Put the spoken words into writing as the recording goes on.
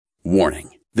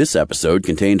Warning. This episode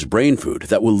contains brain food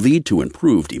that will lead to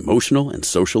improved emotional and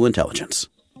social intelligence.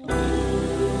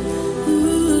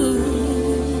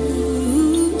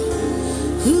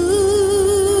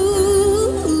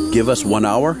 Give us 1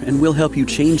 hour and we'll help you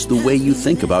change the way you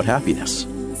think about happiness.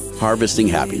 Harvesting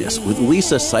Happiness with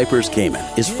Lisa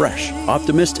Cypers-Kamen is fresh,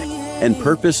 optimistic, and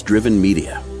purpose-driven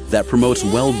media that promotes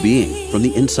well-being from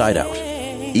the inside out.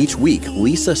 Each week,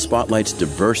 Lisa spotlights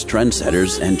diverse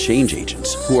trendsetters and change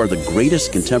agents who are the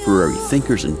greatest contemporary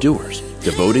thinkers and doers,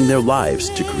 devoting their lives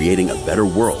to creating a better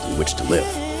world in which to live.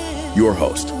 Your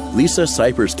host, Lisa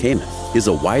Cypers-Kamen, is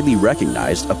a widely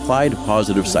recognized applied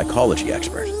positive psychology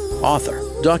expert, author,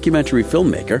 documentary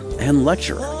filmmaker, and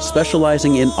lecturer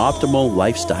specializing in optimal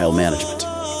lifestyle management.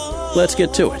 Let's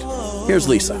get to it. Here's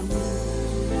Lisa.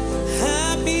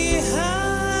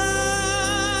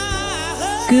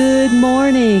 Good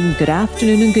morning, good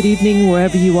afternoon, and good evening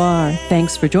wherever you are.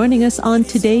 Thanks for joining us on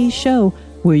today's show,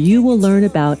 where you will learn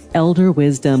about elder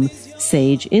wisdom,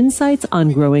 sage insights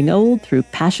on growing old through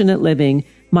passionate living.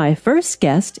 My first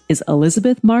guest is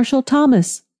Elizabeth Marshall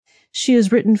Thomas. She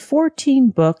has written 14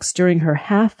 books during her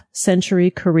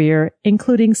half-century career,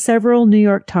 including several New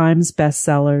York Times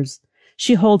bestsellers.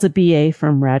 She holds a BA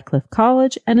from Radcliffe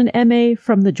College and an MA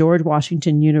from the George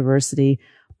Washington University.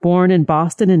 Born in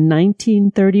Boston in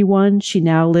 1931, she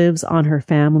now lives on her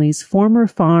family's former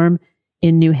farm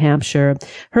in New Hampshire.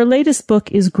 Her latest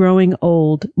book is Growing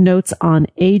Old, Notes on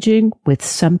Aging with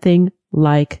Something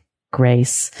Like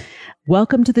Grace.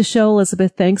 Welcome to the show,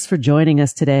 Elizabeth. Thanks for joining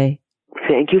us today.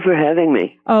 Thank you for having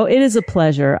me. Oh, it is a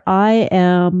pleasure. I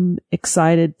am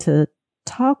excited to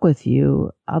talk with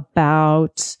you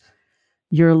about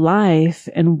your life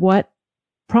and what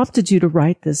prompted you to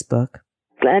write this book.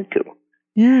 Glad to.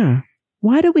 Yeah.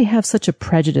 Why do we have such a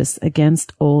prejudice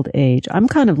against old age? I'm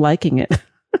kind of liking it.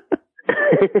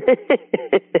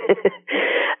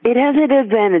 It has its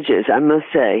advantages, I must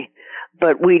say.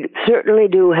 But we certainly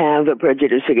do have a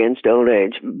prejudice against old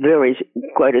age.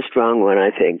 Quite a strong one,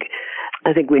 I think.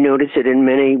 I think we notice it in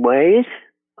many ways.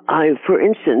 For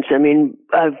instance,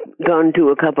 I've gone to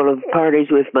a couple of parties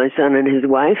with my son and his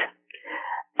wife,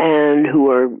 and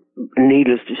who are,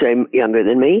 needless to say, younger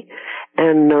than me.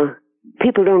 And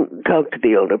people don't talk to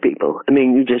the older people.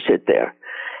 You just sit there.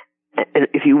 And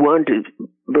if you want to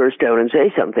burst out and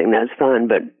say something, that's fine,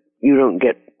 but you don't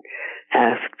get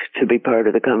asked to be part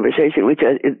of the conversation, which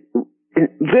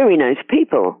very nice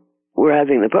people were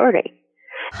having the party.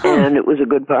 And it was a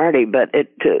good party, but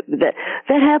that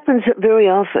happens very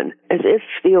often, as if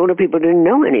the older people didn't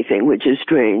know anything, which is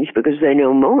strange because they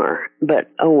know more.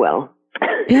 But, oh well.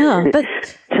 Yeah.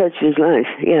 Such is life,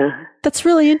 yeah. That's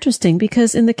really interesting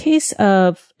because in the case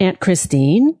of Aunt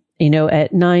Christine,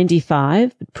 at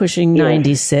 95, pushing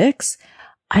 96,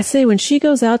 I say when she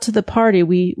goes out to the party,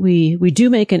 we do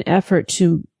make an effort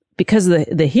to, because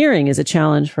the hearing is a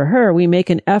challenge for her, we make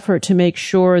an effort to make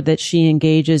sure that she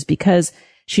engages because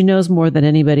she knows more than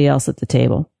anybody else at the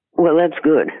table. Well, that's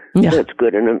good. Yeah. That's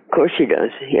good. And of course she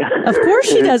does. Yeah. Of course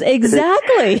she does.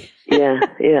 Exactly. Yeah.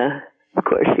 Of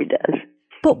course she does.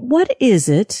 But what is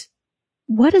it?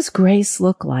 What does grace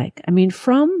look like?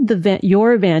 From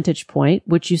your vantage point,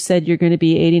 which you said you're going to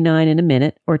be 89 in a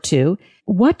minute or two,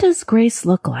 what does grace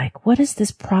look like? What does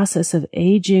this process of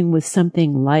aging with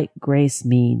something like grace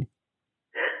mean?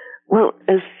 Well,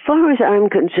 as far as I'm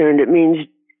concerned, it means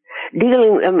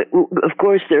of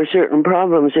course, there are certain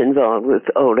problems involved with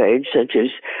old age, such as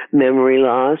memory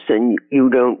loss, and you're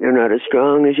not as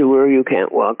strong as you were, you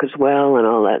can't walk as well, and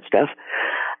all that stuff.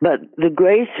 But the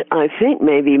grace, I think,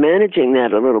 may be managing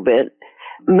that a little bit.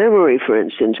 Memory, for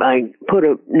instance, I put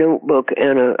a notebook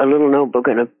and a little notebook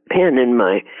and a pen in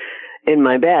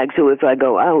my bag, so if I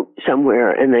go out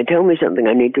somewhere and they tell me something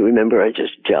I need to remember, I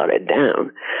just jot it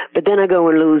down. But then I go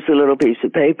and lose the little piece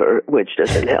of paper, which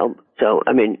doesn't help. So,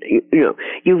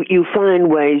 you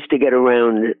find ways to get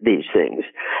around these things.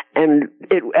 And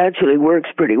it actually works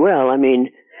pretty well.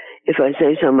 If I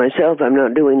say so myself, I'm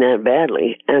not doing that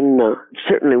badly, and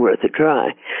certainly worth a try.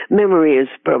 Memory is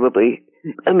probably,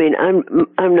 I'm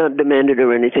not demented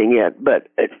or anything yet, but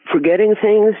forgetting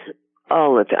things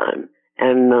all the time.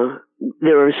 And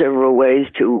there are several ways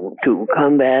to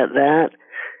combat that.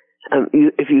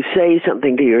 If you say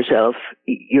something to yourself,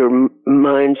 your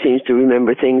mind seems to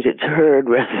remember things it's heard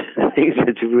rather than things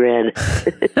it's read.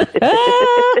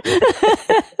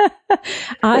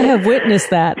 I have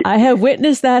witnessed that. I have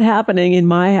witnessed that happening in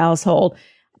my household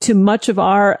to much of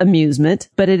our amusement,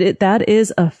 but that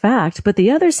is a fact. But the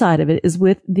other side of it is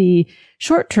with the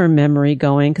short-term memory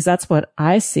going, because that's what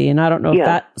I see, and I don't know if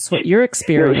that's what your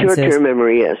experience is. Short-term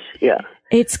memory, yes, yeah.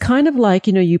 It's kind of like,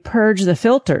 you purge the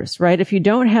filters, right? If you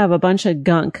don't have a bunch of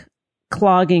gunk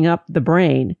clogging up the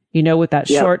brain, with that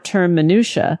short-term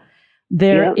minutia,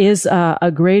 there is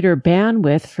a greater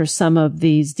bandwidth for some of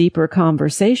these deeper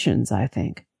conversations, I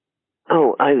think.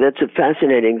 Oh, that's a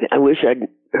fascinating. I wish I'd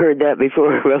heard that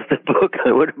before I wrote the book.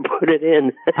 I would have put it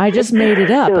in. I just made it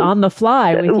up on the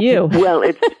fly with you. Well,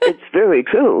 it's very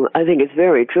true. I think it's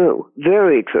very true.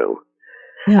 Very true.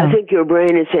 Yeah. I think your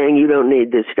brain is saying you don't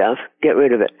need this stuff. Get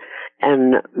rid of it.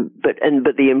 But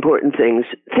the important things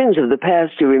of the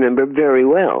past you remember very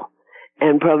well,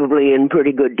 and probably in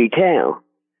pretty good detail.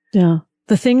 Yeah.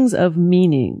 The things of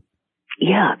meaning.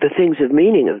 Yeah, the things of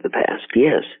meaning of the past,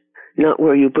 yes. Not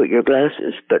where you put your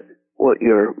glasses, but what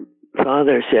your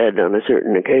father said on a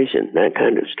certain occasion, that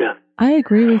kind of stuff. I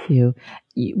agree with you.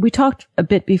 We talked a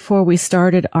bit before we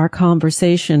started our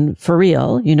conversation for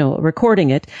real, recording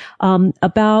it,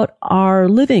 about our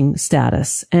living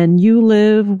status. And you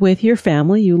live with your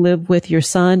family. You live with your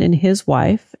son and his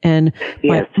wife. And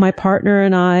yes. my partner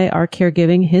and I are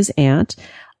caregiving his aunt.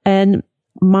 And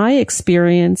my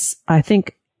experience, I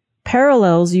think,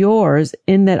 parallels yours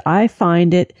in that I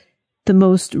find it the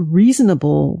most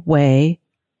reasonable way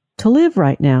to live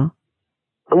right now.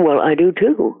 Well, I do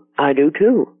too.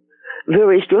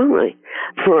 Very strongly.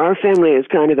 For our family, it's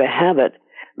kind of a habit.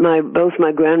 Both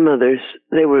my grandmothers,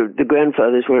 the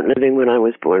grandfathers weren't living when I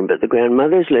was born, but the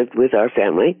grandmothers lived with our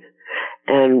family,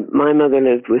 and my mother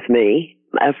lived with me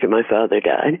after my father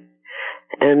died,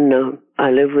 and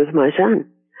I live with my son.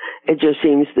 It just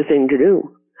seems the thing to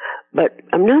do. But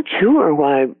I'm not sure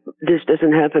why this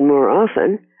doesn't happen more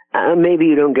often. Maybe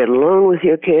you don't get along with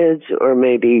your kids, or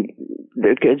maybe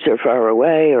their kids are far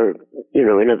away, or,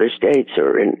 in other states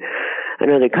or in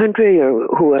another country or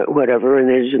whatever, and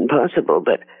it isn't possible.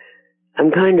 But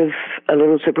I'm kind of a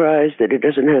little surprised that it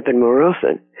doesn't happen more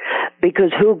often.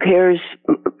 Because who cares?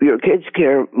 Your kids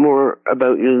care more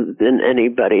about you than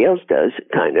anybody else does,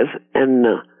 kind of. And,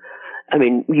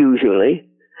 usually.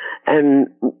 And,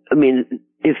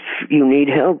 if you need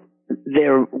help,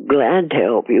 they're glad to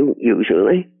help you,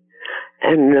 usually.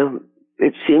 And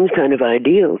it seems kind of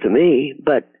ideal to me,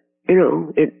 but,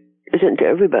 it isn't to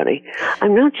everybody.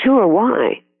 I'm not sure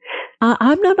why.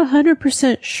 I'm not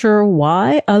 100% sure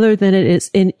why, other than it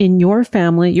is in your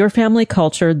family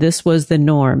culture, this was the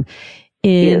norm.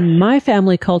 In my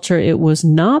family culture, it was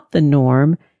not the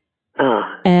norm.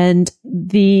 And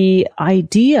the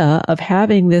idea of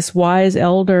having this wise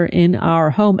elder in our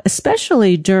home,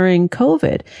 especially during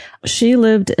COVID, she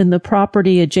lived in the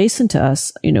property adjacent to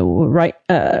us, right,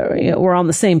 we're on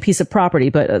the same piece of property,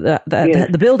 but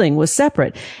the building was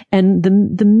separate. And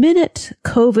the minute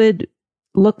COVID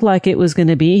looked like it was going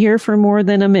to be here for more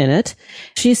than a minute,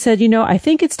 she said, I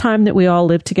think it's time that we all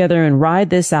live together and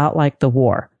ride this out like the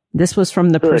war. This was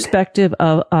from the perspective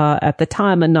of, at the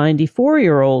time, a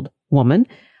 94-year-old woman.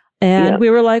 And we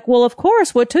were like, well, of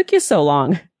course, what took you so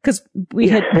long? Because we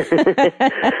had.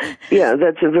 Yeah,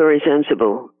 that's a very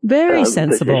sensible. Very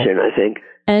sensible position, I think.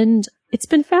 And it's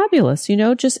been fabulous,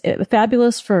 just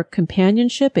fabulous for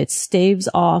companionship. It staves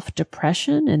off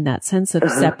depression and that sense of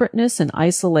separateness and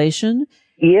isolation.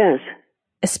 Yes.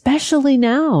 Especially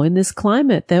now in this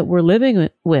climate that we're living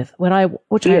with,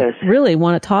 which I really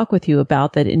want to talk with you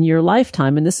about, that in your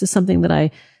lifetime, and this is something that I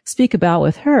speak about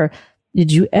with her.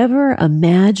 Did you ever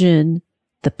imagine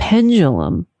the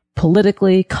pendulum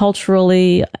politically,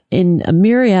 culturally, in a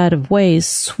myriad of ways,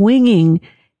 swinging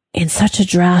in such a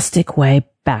drastic way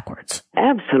backwards?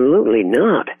 Absolutely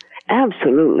not.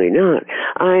 Absolutely not.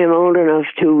 I am old enough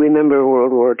to remember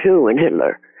World War II and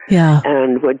Hitler. Yeah.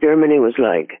 And what Germany was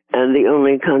like. And the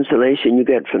only consolation you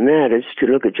get from that is to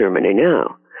look at Germany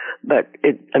now. But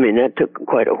that took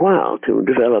quite a while to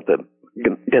develop a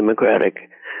democratic,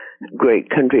 great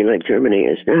country like Germany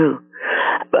is now.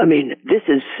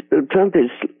 Trump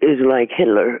is like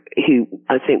Hitler. He,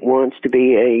 I think, wants to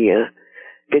be a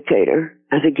dictator.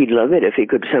 I think he'd love it if he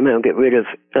could somehow get rid of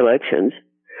elections.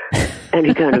 And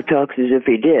he kind of talks as if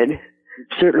he did.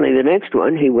 Certainly the next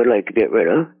one he would like to get rid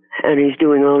of. And he's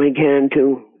doing all he can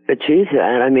to achieve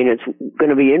that. It's going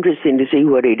to be interesting to see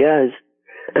what he does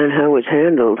and how it's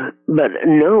handled. But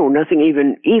no, nothing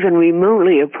even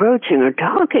remotely approaching or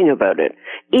talking about it,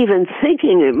 even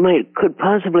thinking it could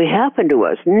possibly happen to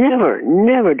us.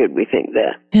 Never did we think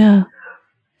that. Yeah.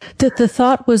 The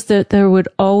thought was that there would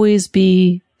always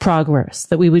be progress,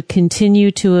 that we would continue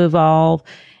to evolve,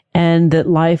 and that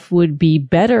life would be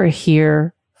better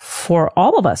here for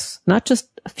all of us, not just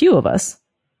a few of us.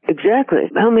 Exactly.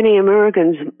 How many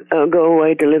Americans go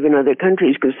away to live in other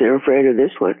countries because they're afraid of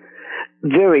this one?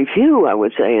 Very few, I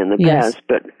would say, in the past.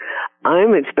 But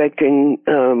I'm expecting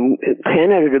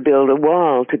Canada to build a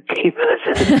wall to keep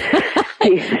us.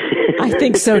 I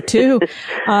think so too.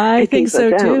 I think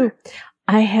so too.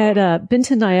 I had been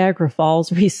to Niagara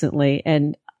Falls recently,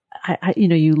 and I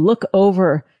you look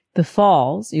over the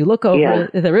falls, you look over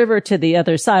the river to the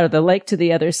other side, or the lake to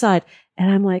the other side,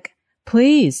 and I'm like,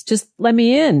 please, just let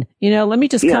me in. Let me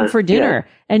just come for dinner.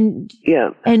 And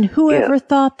whoever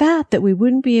thought that we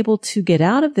wouldn't be able to get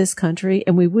out of this country,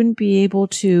 and we wouldn't be able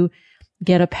to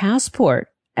get a passport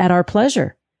at our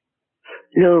pleasure.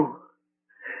 No,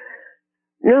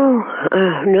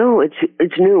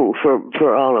 it's new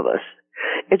for all of us.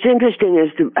 It's interesting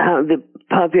as to how the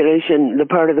population, the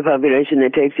part of the population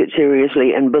that takes it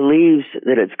seriously and believes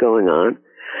that it's going on,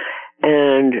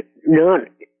 and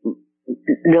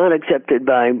not accepted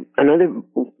by another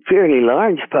fairly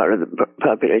large part of the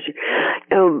population.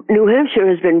 New Hampshire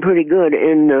has been pretty good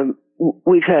in.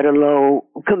 We've had a low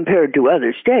compared to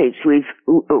other states.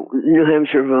 New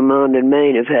Hampshire, Vermont, and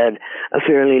Maine have had a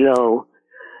fairly low.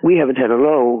 We haven't had a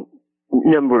low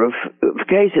number of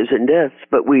cases and deaths,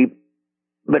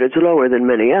 but it's lower than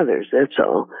many others. That's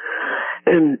all.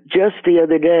 And just the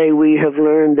other day, we have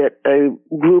learned that a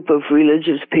group of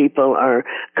religious people are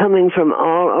coming from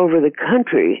all over the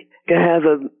country to have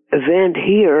an event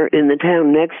here in the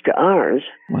town next to ours.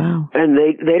 Wow. And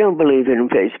they don't believe in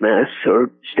face masks or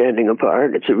standing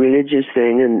apart. It's a religious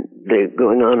thing, and they're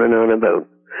going on and on about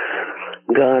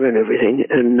God and everything.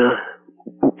 And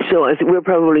so I think we're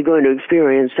probably going to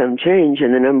experience some change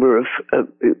in the number of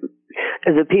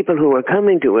the people who are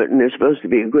coming to it, and there's supposed to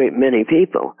be a great many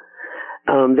people.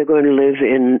 They're going to live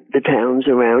in the towns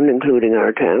around, including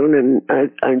our town, and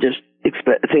I just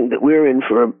think that we're in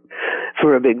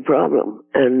for a big problem,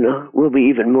 and we'll be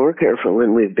even more careful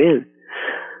than we've been.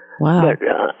 Wow! But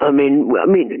I mean,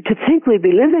 to think we'd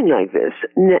be living like this,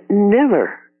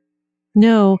 never.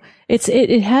 No,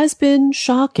 it has been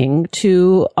shocking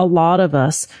to a lot of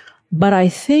us, but I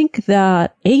think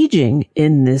that aging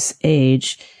in this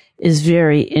age is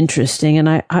very interesting.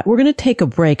 And we're going to take a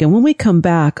break. And when we come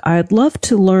back, I'd love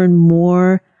to learn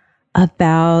more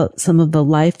about some of the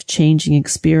life-changing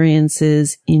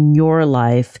experiences in your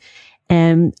life.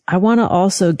 And I want to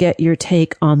also get your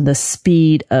take on the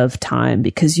speed of time,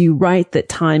 because you write that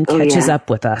time catches up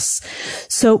with us.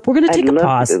 So we're going to take a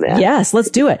pause. Yes, let's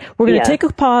do it. We're going to take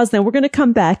a pause. Then we're going to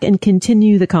come back and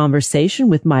continue the conversation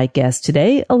with my guest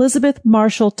today, Elizabeth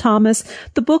Marshall Thomas.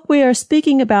 The book we are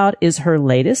speaking about is her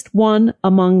latest, one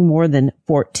among more than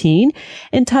 14,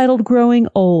 entitled Growing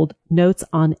Old, Notes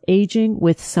on Aging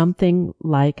with Something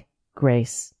Like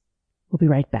Grace. We'll be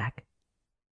right back.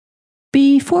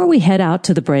 Before we head out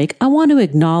to the break, I want to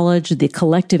acknowledge the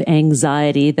collective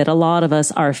anxiety that a lot of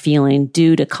us are feeling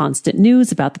due to constant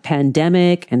news about the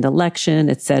pandemic and election,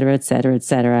 et cetera, et cetera, et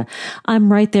cetera.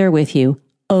 I'm right there with you,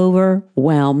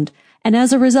 overwhelmed. And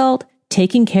as a result,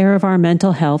 taking care of our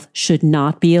mental health should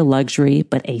not be a luxury,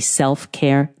 but a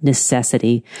self-care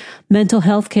necessity. Mental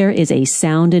health care is a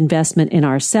sound investment in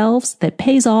ourselves that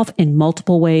pays off in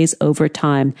multiple ways over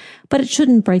time, but it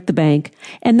shouldn't break the bank.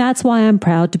 And that's why I'm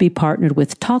proud to be partnered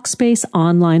with Talkspace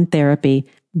Online Therapy.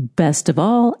 Best of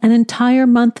all, an entire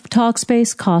month of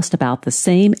Talkspace cost about the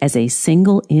same as a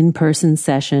single in-person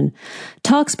session.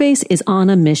 Talkspace is on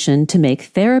a mission to make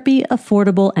therapy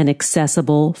affordable and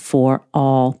accessible for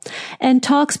all. And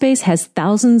Talkspace has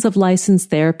thousands of licensed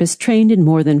therapists trained in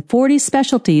more than 40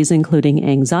 specialties, including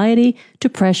anxiety,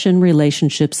 depression,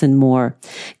 relationships, and more.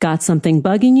 Got something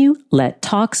bugging you? Let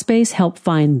Talkspace help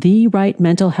find the right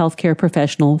mental health care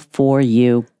professional for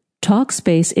you.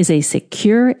 Talkspace is a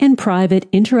secure and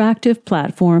private interactive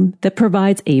platform that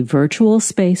provides a virtual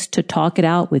space to talk it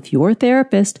out with your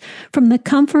therapist from the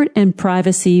comfort and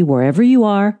privacy wherever you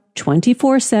are,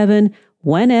 24/7,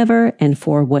 whenever and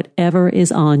for whatever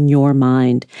is on your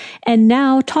mind. And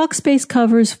now Talkspace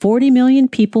covers 40 million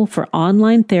people for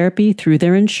online therapy through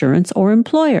their insurance or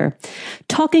employer.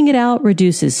 Talking it out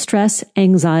reduces stress,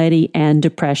 anxiety, and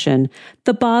depression.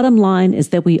 The bottom line is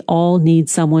that we all need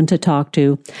someone to talk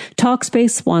to.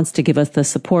 Talkspace wants to give us the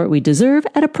support we deserve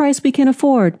at a price we can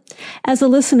afford. As a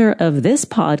listener of this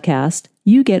podcast,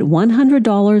 you get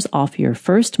 $100 off your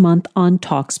first month on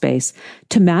Talkspace.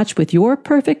 To match with your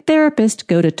perfect therapist,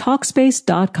 go to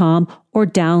Talkspace.com or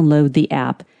download the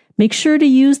app. Make sure to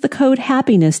use the code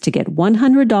HAPPINESS to get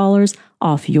 $100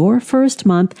 off your first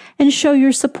month and show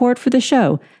your support for the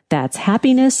show. That's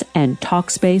happiness and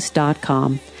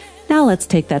Talkspace.com. Now let's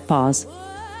take that pause.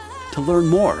 To learn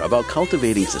more about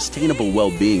cultivating sustainable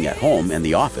well-being at home and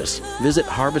the office, visit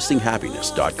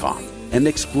harvestinghappiness.com. and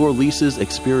explore Lisa's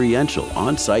experiential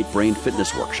on-site brain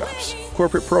fitness workshops,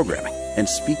 corporate programming, and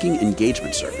speaking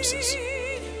engagement services.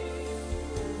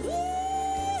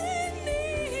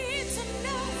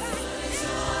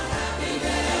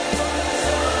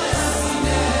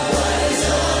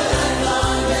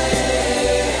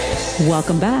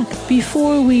 Welcome back.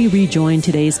 Before we rejoin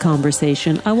today's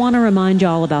conversation, I want to remind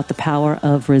y'all about the power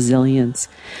of resilience.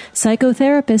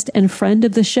 Psychotherapist and friend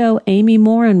of the show, Amy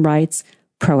Morin, writes,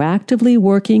 proactively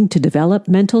working to develop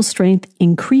mental strength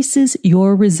increases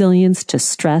your resilience to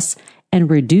stress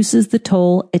and reduces the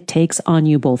toll it takes on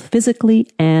you both physically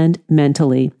and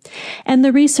mentally. And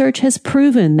the research has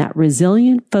proven that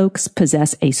resilient folks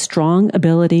possess a strong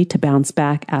ability to bounce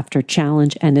back after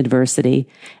challenge and adversity.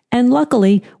 And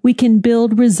luckily, we can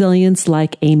build resilience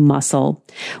like a muscle.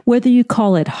 Whether you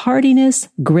call it hardiness,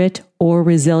 grit, or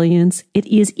resilience, it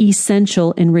is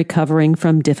essential in recovering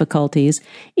from difficulties.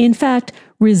 In fact,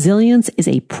 resilience is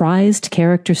a prized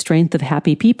character strength of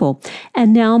happy people,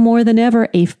 and now more than ever,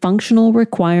 a functional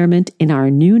requirement in our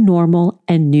new normal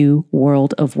and new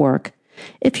world of work.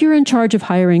 If you're in charge of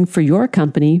hiring for your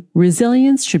company,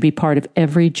 resilience should be part of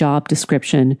every job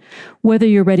description. Whether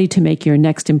you're ready to make your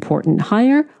next important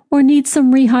hire or need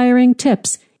some rehiring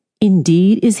tips,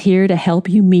 Indeed is here to help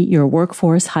you meet your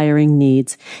workforce hiring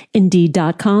needs.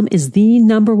 Indeed.com is the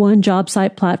 #1 job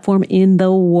site platform in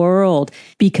the world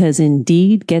because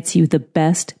Indeed gets you the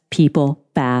best people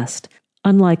fast.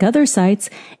 Unlike other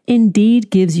sites, Indeed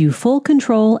gives you full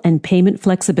control and payment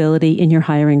flexibility in your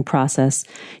hiring process.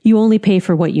 You only pay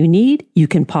for what you need, you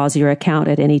can pause your account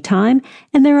at any time,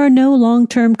 and there are no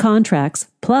long-term contracts.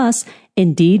 Plus,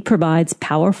 Indeed provides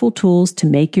powerful tools to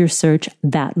make your search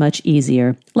that much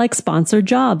easier, like sponsored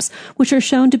jobs, which are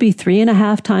shown to be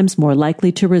 3.5 times more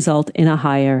likely to result in a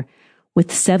hire.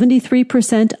 With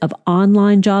 73% of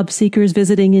online job seekers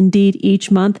visiting Indeed each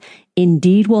month,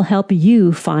 Indeed will help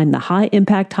you find the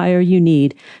high-impact hire you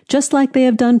need, just like they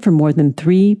have done for more than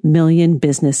 3 million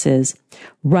businesses.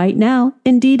 Right now,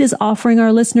 Indeed is offering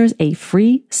our listeners a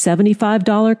free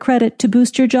 $75 credit to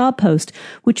boost your job post,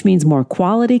 which means more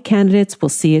quality candidates will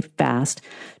see it fast.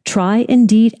 Try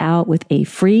Indeed out with a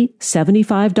free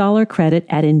 $75 credit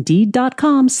at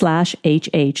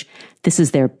Indeed.com/HH. This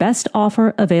is their best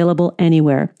offer available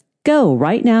anywhere. Go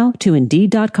right now to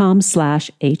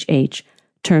Indeed.com/HH.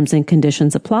 Terms and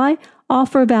conditions apply.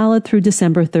 Offer valid through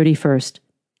December 31st.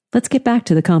 Let's get back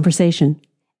to the conversation.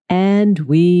 And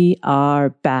we are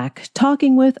back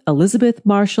talking with Elizabeth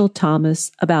Marshall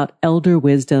Thomas about elder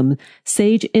wisdom,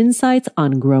 sage insights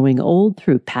on growing old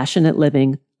through passionate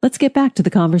living. Let's get back to the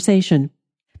conversation.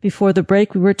 Before the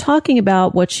break, we were talking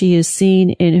about what she has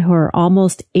seen in her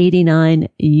almost 89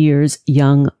 years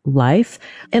young life.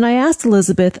 And I asked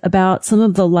Elizabeth about some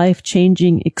of the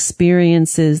life-changing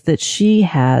experiences that she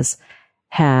has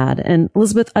had. And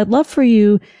Elizabeth, I'd love for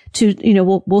you to,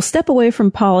 we'll step away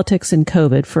from politics and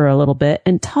COVID for a little bit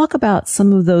and talk about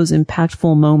some of those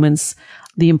impactful moments,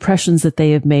 the impressions that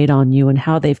they have made on you and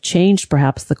how they've changed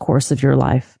perhaps the course of your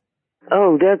life.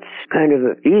 Oh, that's kind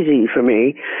of easy for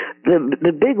me.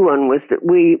 The big one was that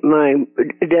my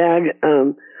dad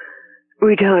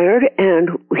retired, and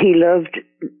he loved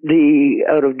the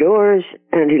out of doors,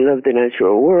 and he loved the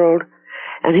natural world,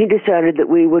 and he decided that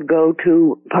we would go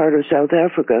to part of South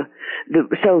Africa, the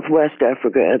Southwest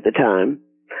Africa at the time,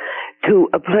 to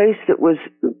a place that was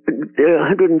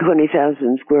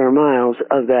 120,000 square miles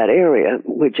of that area,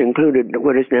 which included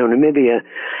what is now Namibia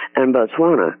and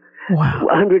Botswana. Wow.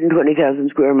 120,000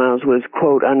 square miles was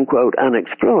quote unquote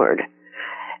unexplored.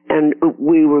 And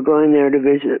we were going there to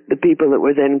visit the people that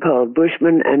were then called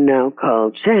Bushmen and now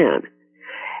called San.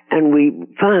 And we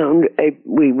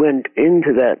went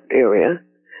into that area.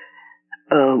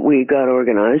 We got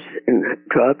organized in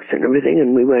trucks and everything,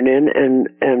 and we went in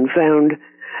and found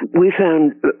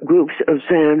groups of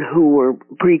San who were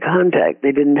pre-contact.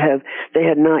 They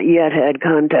had not yet had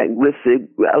contact with the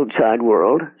outside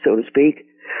world, so to speak.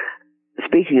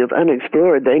 Speaking of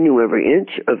unexplored, they knew every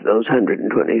inch of those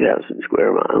 120,000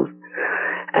 square miles.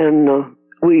 And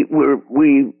we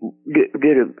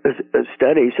did a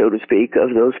study, so to speak,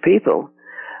 of those people,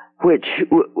 which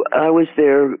I was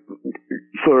there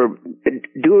for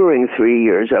during 3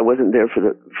 years. I wasn't there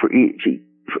for each.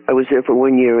 I was there for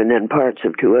 1 year and then parts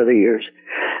of 2 other years.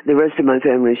 The rest of my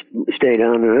family stayed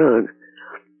on and on.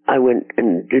 I went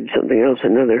and did something else,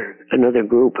 another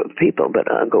group of people, but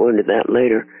I'll go into that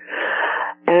later.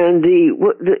 And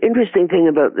the interesting thing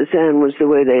about the San was the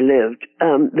way they lived.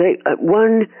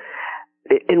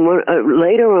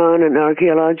 Later on, an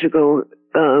archaeological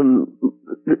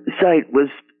site was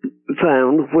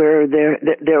found where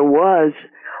there was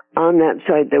on that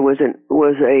site there was an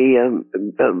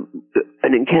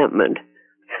encampment.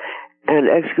 And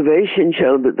excavation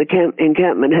showed that the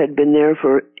encampment had been there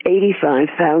for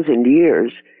 85,000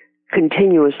 years,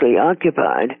 continuously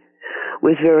occupied,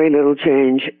 with very little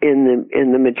change in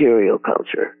the material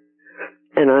culture.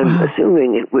 And I'm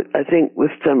assuming, I think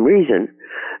with some reason,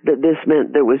 that this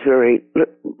meant there was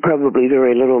probably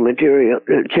very little material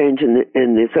change in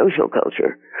the social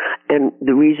culture. And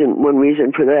one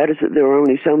reason for that is that there are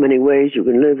only so many ways you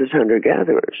can live as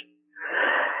hunter-gatherers.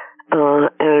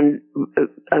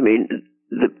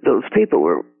 Those people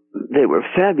were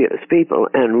fabulous people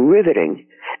and riveting.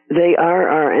 They are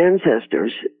our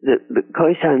ancestors. The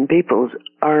Khoisan peoples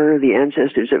are the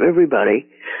ancestors of everybody.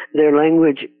 Their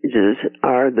languages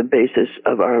are the basis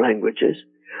of our languages.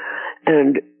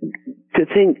 And to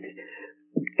think,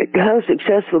 how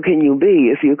successful can you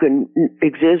be if you can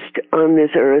exist on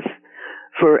this earth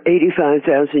for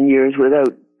 85,000 years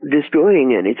without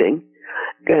destroying anything,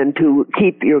 and to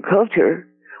keep your culture,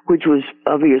 which was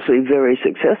obviously very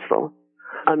successful?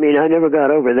 I mean, I never got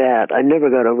over that. I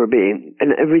never got over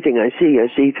and everything I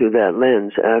see through that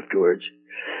lens afterwards.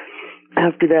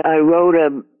 After that, I wrote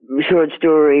a short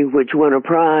story which won a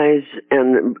prize,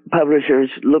 and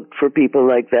publishers looked for people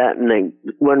like that, and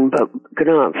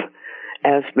Knopf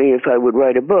asked me if I would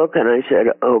write a book, and I said,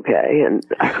 okay, and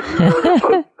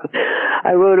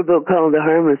I wrote a book called The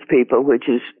Harmless People, which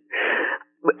is,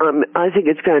 I think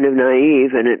it's kind of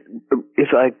naive, and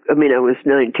I was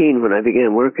 19 when I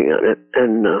began working on it,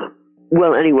 and,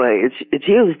 anyway, it's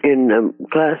used in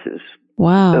classes.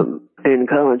 Wow. In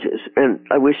colleges, and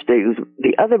I wish they used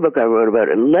the other book I wrote about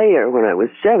it later when I was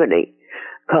 70,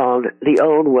 called The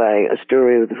Old Way, A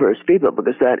Story of the First People,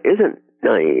 because that isn't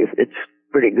naive. It's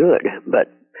pretty good,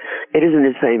 but it isn't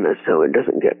as famous, so it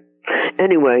doesn't get...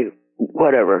 Anyway,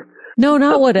 whatever. No,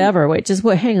 not whatever. Wait,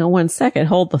 hang on one second.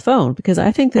 Hold the phone, because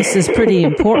I think this is pretty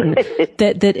important.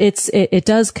 that it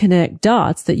does connect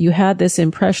dots. That you had this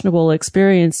impressionable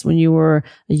experience when you were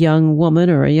a young woman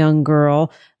or a young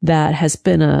girl that has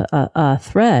been a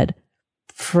thread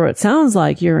for, it sounds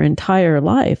like, your entire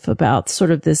life, about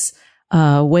sort of this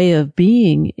way of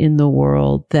being in the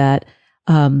world that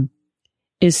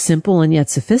is simple and yet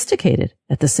sophisticated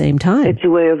at the same time. It's a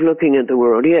way of looking at the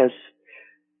world, yes.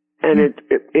 And it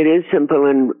is simple,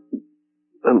 and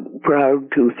I'm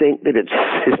proud to think that it's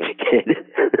sophisticated.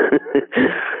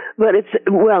 But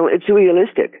it's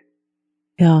realistic.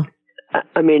 Yeah.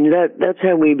 I mean, that's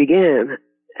how we began.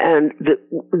 And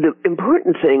the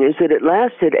important thing is that it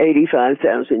lasted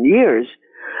 85,000 years.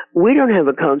 We don't have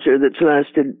a culture that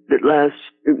lasts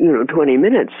 20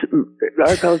 minutes.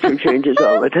 Our culture changes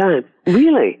all the time.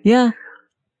 Really? Yeah.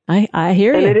 I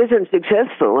hear you. And it isn't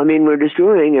successful. I mean, we're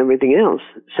destroying everything else.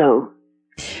 So.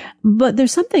 But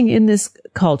there's something in this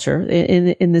culture,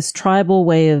 in this tribal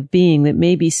way of being, that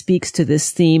maybe speaks to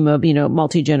this theme of,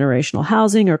 multi-generational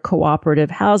housing or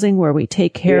cooperative housing, where we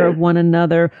take care of one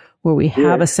another, where we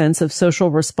have a sense of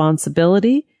social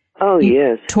responsibility. Oh,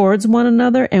 yes. Towards one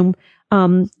another. And,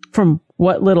 from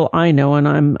what little I know, and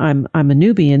I'm a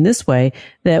newbie in this way,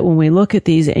 that when we look at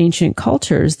these ancient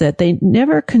cultures, that they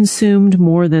never consumed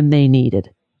more than they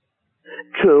needed.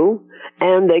 True.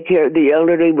 And the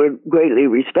elderly were greatly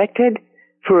respected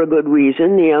for a good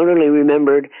reason. The elderly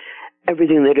remembered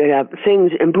everything that had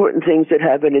happened, important things that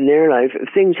happened in their life.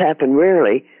 If things happen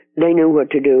rarely, they knew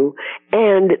what to do,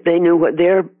 and they knew what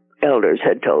their elders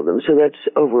had told them. So that's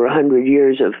over 100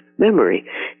 years of memory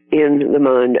in the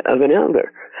mind of an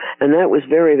elder. And that was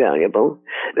very valuable.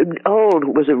 Old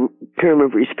was a term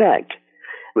of respect.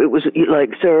 It was like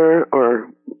sir or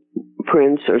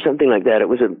prince or something like that.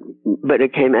 But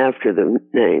it came after the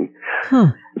name.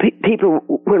 Huh. People,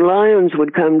 when lions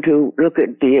would come to look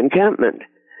at the encampment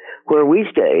where we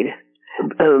stayed,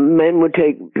 men would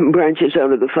take branches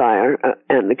out of the fire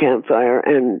and the campfire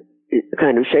and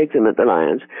kind of shake them at the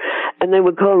lions. And they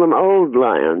would call them old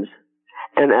lions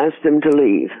and ask them to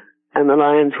leave. And the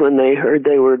lions, when they heard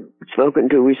they were spoken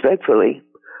to respectfully,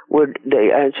 would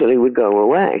go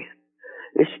away.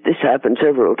 This happened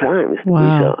several times. Wow. We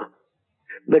saw.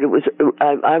 But it was,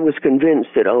 I was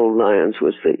convinced that old lions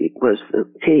was the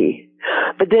key.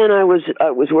 But then I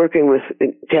was working with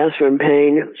Catherine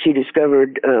Payne. She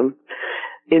discovered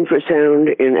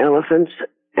infrasound in elephants,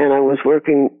 and I was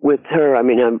working with her. I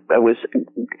mean, I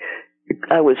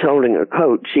was holding her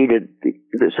coat. She did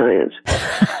the science.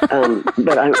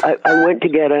 But I went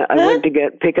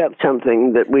to pick up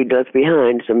something that we'd left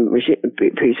behind, some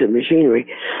piece of machinery,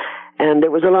 and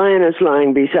there was a lioness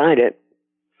lying beside it.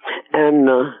 And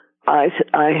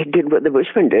I did what the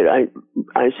Bushmen did.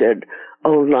 I said,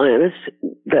 "Oh, lioness,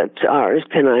 that's ours.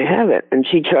 Can I have it?" And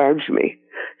she charged me.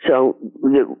 So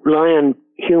the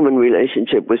lion-human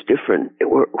relationship was different.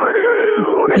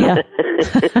 Yeah.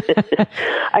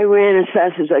 I ran as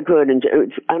fast as I could, and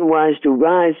it's unwise to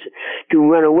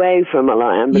run away from a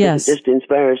lion, because Yes. it just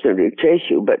inspires them to chase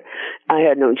you. But I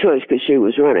had no choice because she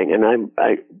was running, and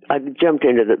I jumped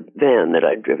into the van that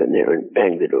I'd driven there and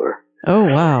banged the door. Oh,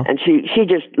 wow. And she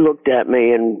just looked at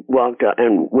me and walked up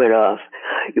and went off.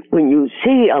 When you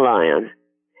see a lion,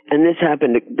 and this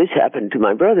happened to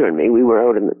my brother and me. We were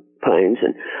out in the plains,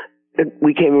 and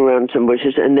we came around some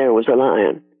bushes, and there was a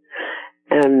lion.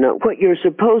 And what you're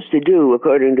supposed to do,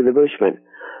 according to the Bushmen,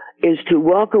 is to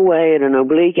walk away at an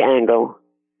oblique angle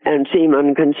and seem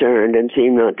unconcerned and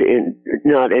seem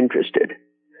not interested.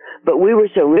 But we were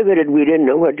so riveted we didn't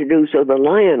know what to do, so the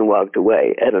lion walked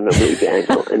away at an oblique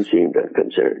angle and seemed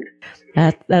unconcerned.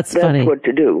 That's funny. That's what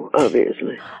to do,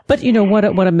 obviously. But you know what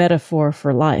a metaphor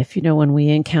for life. You know, when we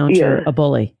encounter a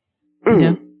bully, you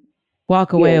know,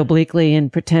 walk away obliquely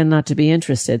and pretend not to be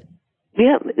interested.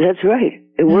 Yeah, that's right.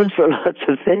 It works for lots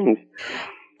of things.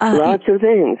 Lots of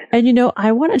things. And you know,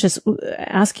 I want to just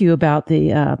ask you about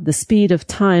the speed of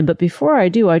time. But before I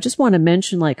do, I just want to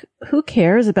mention, like, who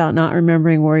cares about not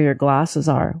remembering where your glasses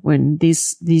are when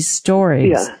these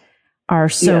stories are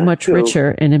so much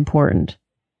richer and important?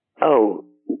 Oh,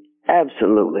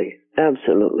 absolutely.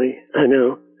 Absolutely. I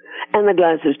know. And the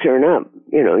glasses turn up,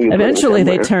 you know. Eventually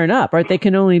they turn up, right? They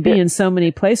can only be in so many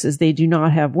places. They do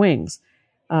not have wings.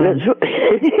 That's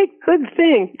good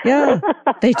thing. Yeah,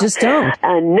 they just don't.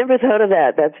 I never thought of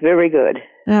that. That's very good.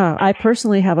 Yeah, I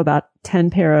personally have about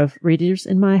 10 pair of readers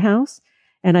in my house,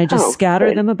 and I just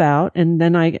scatter them about, and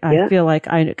then I feel like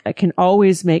I can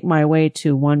always make my way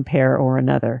to one pair or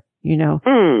another, you know.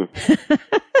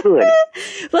 Good.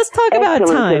 Let's talk about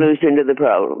time. Solution to the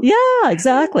problem. Yeah,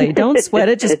 exactly. Don't sweat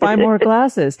it. Just buy more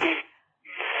glasses.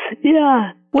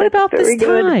 Yeah. What about this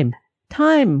good. time?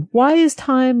 Time. Why is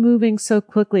time moving so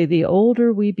quickly? The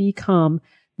older we become,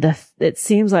 it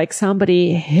seems like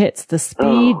somebody hits the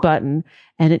speed button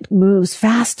and it moves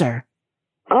faster.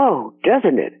 Oh,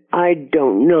 doesn't it? I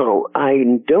don't know.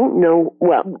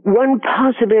 Well, one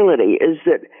possibility is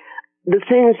that the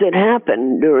things that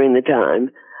happen during the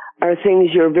time are things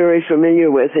you're very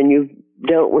familiar with, and you've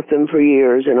dealt with them for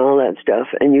years and all that stuff,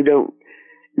 and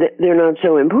they're not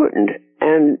so important.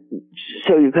 And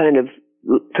so you kind of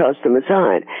toss them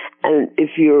aside. And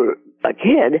if you're a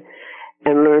kid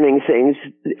and learning things,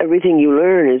 everything you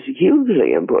learn is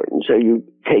hugely important, so you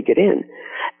take it in.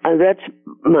 That's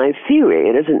my theory.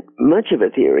 It isn't much of a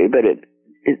theory, but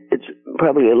it's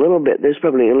probably a little bit, there's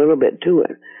probably a little bit to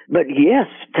it. But yes,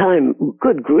 time,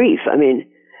 good grief. I mean,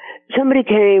 somebody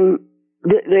came,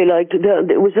 they liked,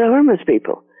 it was the Hermes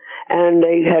people, and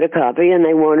they had a copy, and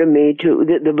they wanted me to,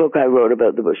 the book I wrote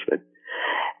about the Bushmen.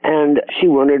 And she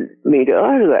wanted me to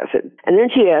autograph it. And then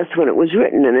she asked when it was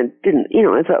written, and it didn't,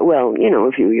 I thought, well,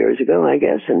 a few years ago, I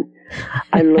guess. And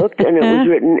I looked, and it was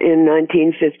written in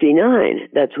 1959.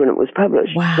 That's when it was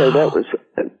published. Wow. So that was,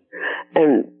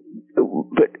 and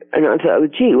I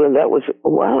thought, gee, well, that was a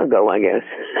while ago, I guess.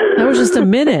 That was just a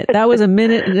minute. That was a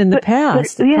minute in the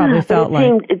past. It probably felt like.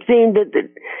 It seemed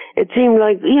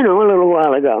like, a little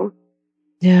while ago.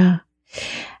 Yeah.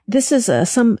 This is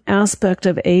some aspect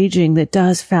of aging that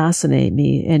does fascinate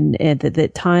me, and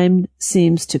that time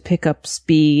seems to pick up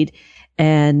speed.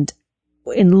 And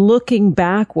in looking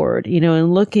backward,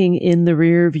 and looking in the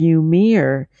rear view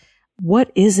mirror,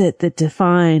 what is it that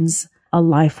defines a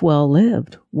life well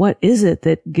lived? What is it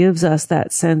that gives us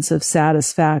that sense of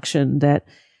satisfaction that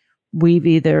we've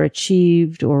either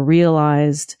achieved or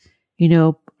realized,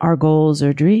 our goals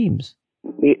or dreams?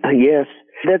 Yes.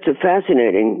 That's a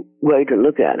fascinating way to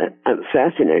look at it. I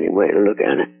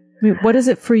mean, what is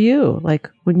it for you?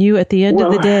 Like when you, at the end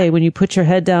of the day, when you put your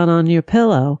head down on your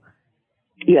pillow,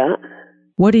 yeah.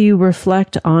 What do you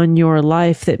reflect on your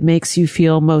life that makes you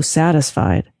feel most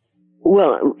satisfied?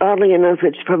 Well, oddly enough,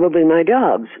 it's probably my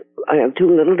dogs. I have two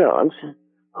little dogs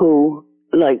who,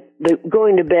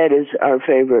 going to bed is our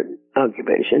favorite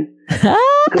occupation.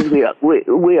 Because they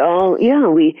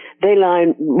lie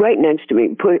right next to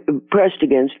me, pressed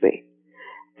against me.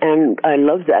 And I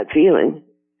love that feeling.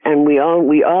 And we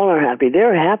all are happy.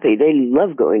 They're happy. They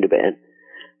love going to bed.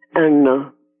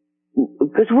 And,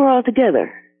 because we're all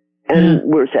together. And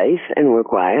we're safe, and we're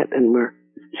quiet, and we're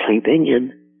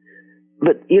sleeping.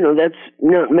 But, that's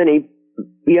not many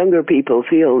younger people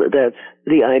feel that that's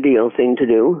the ideal thing to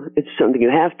do. It's something you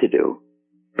have to do.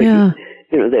 But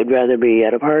they'd rather be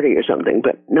at a party or something,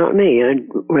 but not me. I'd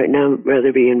right now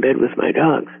rather be in bed with my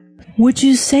dogs. Would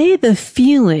you say the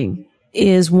feeling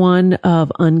is one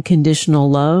of unconditional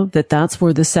love, that's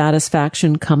where the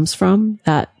satisfaction comes from?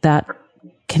 That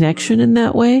connection in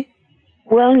that way?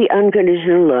 Well, the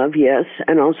unconditional love, yes,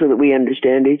 and also that we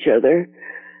understand each other.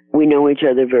 We know each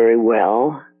other very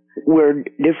well. We're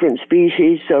different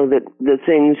species, so that the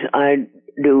things I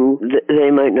do,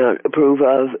 they might not approve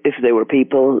of if they were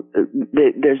people.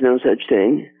 There's no such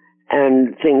thing.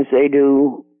 And things they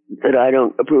do that I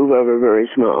don't approve of are very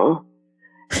small.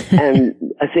 And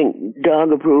I think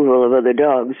dog approval of other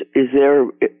dogs is their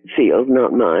field,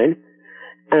 not mine.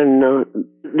 And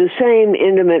the same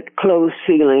intimate, close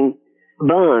feeling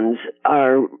bonds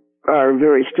are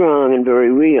very strong and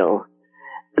very real.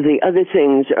 The other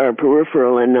things are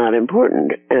peripheral and not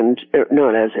important, and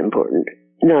not as important,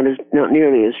 not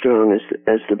nearly as strong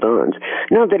as the bonds.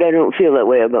 Not that I don't feel that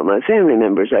way about my family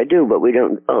members. I do, but we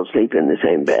don't all sleep in the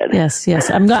same bed. Yes.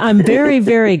 I'm very,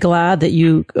 very glad that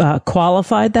you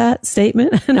qualified that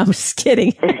statement. And I'm just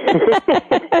kidding.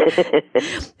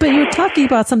 But you're talking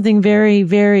about something very,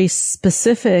 very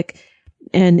specific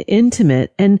and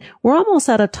intimate, and we're almost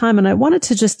out of time. And I wanted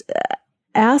to just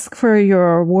ask for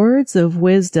your words of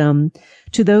wisdom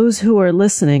to those who are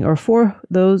listening, or for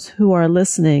those who are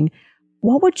listening.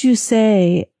 What would you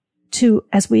say to,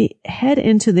 as we head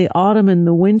into the autumn and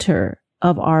the winter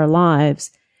of our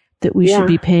lives, that we should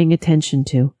be paying attention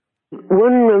to?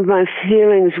 One of my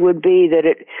feelings would be that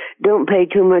don't pay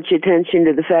too much attention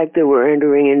to the fact that we're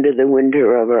entering into the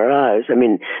winter of our lives. I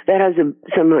mean, that has a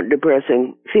somewhat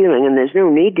depressing feeling, and there's no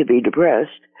need to be depressed.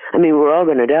 I mean, we're all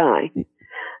going to die.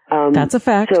 That's a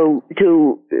fact. So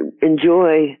to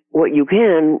enjoy what you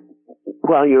can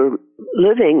while you're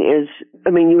living is, I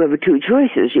mean, you have two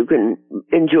choices. You can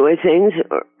enjoy things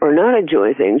or not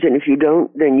enjoy things, and if you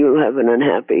don't, then you'll have an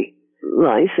unhappy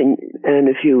life. And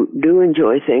if you do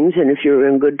enjoy things, and if you're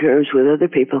in good terms with other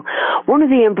people, one of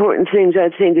the important things I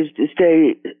think is to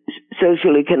stay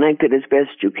socially connected as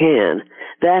best you can.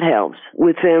 That helps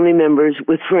with family members,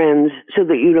 with friends, so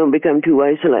that you don't become too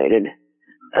isolated.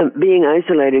 Being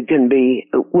isolated can be,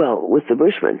 well, with the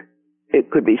Bushmen, it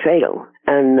could be fatal.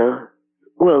 And,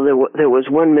 there was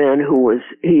one man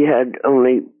he had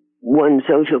only one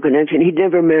social connection. He'd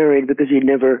never married because he'd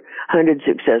never hunted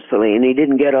successfully, and he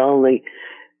didn't get all the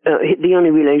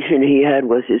only relation he had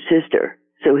was his sister.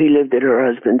 So he lived at her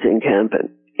husband's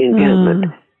encampment.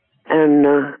 And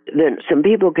then some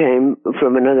people came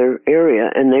from another area,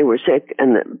 and they were sick,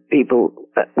 and the people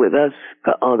with us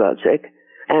all got sick.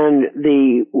 And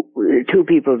the two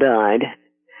people died,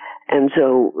 and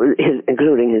so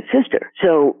including his sister.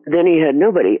 So then he had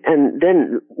nobody. And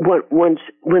then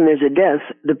when there's a death,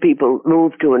 the people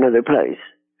move to another place.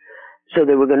 So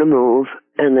they were going to move,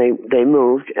 and they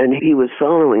moved, and he was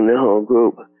following the whole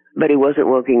group, but he wasn't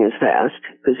walking as fast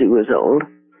because he was old.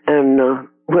 And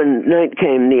when night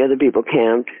came, the other people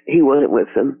camped. He wasn't with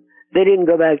them. They didn't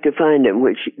go back to find him,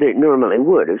 which they normally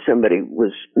would. If somebody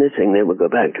was missing, they would go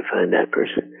back to find that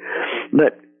person.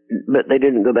 But they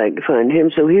didn't go back to find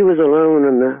him, so he was alone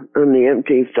on the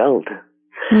empty veldt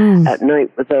at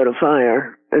night without a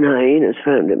fire, and hyenas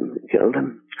found him and killed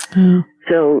him.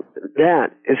 So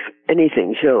that, if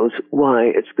anything, shows why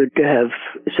it's good to have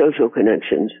social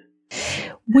connections.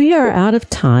 We are out of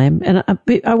time, and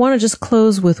I want to just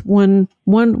close with one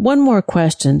more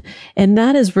question, and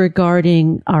that is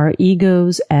regarding our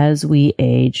egos as we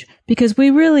age, because we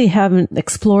really haven't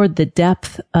explored the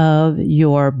depth of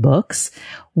your books,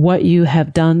 what you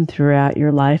have done throughout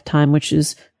your lifetime, which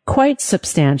is quite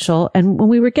substantial. And when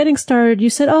we were getting started,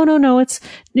 you said, "Oh, no,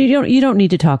 you don't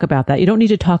need to talk about that. You don't need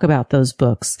to talk about those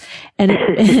books." And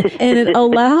it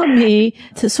allowed me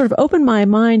to sort of open my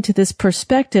mind to this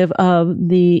perspective of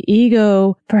the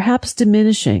ego perhaps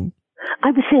diminishing.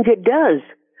 I think it does.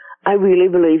 I really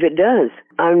believe it does.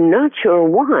 I'm not sure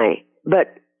why,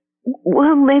 but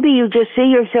well, maybe you just see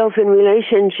yourself in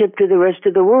relationship to the rest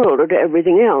of the world or to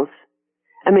everything else.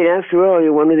 I mean, after all,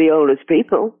 you're one of the oldest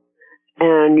people.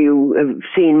 And you have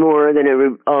seen more than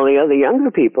all the other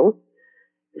younger people.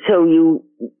 So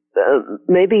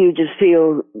maybe you just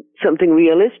feel something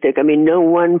realistic. I mean, no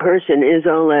one person is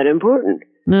all that important.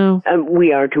 No.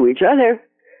 We are to each other,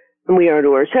 and we are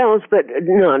to ourselves, but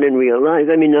not in real life.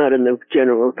 I mean, not in the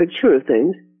general picture of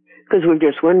things, because we're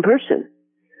just one person.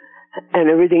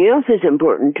 And everything else is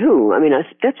important, too. I mean,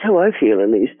 that's how I feel, at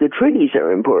least. The trees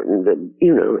are important.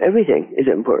 Everything is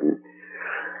important.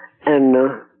 And...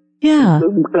 yeah.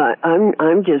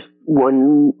 I'm just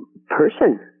one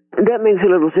person. That makes a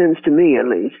little sense to me, at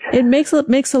least. It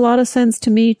makes a lot of sense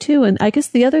to me, too. And I guess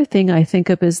the other thing I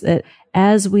think of is that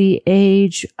as we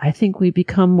age, I think we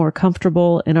become more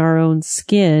comfortable in our own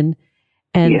skin,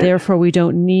 and therefore we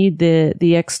don't need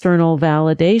the external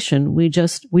validation. We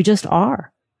just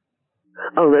are.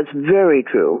 Oh, that's very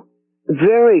true.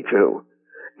 Very true.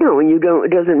 No, and it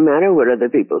doesn't matter what other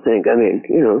people think. I mean,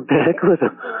 the heck with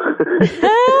them.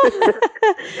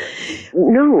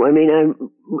 No, I mean,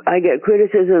 I get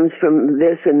criticisms from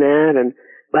this and that, and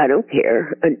I don't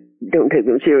care. I don't take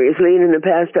them seriously, and in the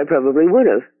past I probably would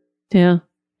have. Yeah.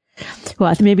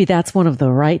 Well, maybe that's one of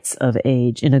the rights of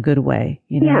age in a good way.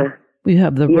 Yeah. We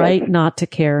have the right not to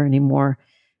care anymore.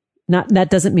 That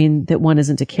doesn't mean that one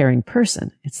isn't a caring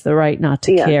person. It's the right not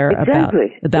to care about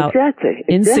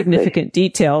insignificant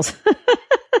details.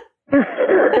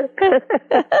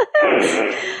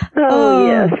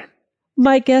 Yes.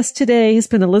 My guest today has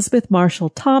been Elizabeth Marshall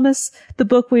Thomas. The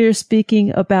book we are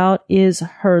speaking about is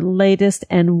her latest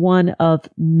and one of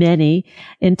many,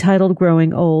 entitled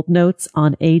Growing Old: Notes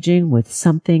on Aging with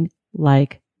Something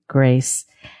Like Grace.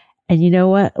 And you know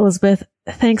what, Elizabeth?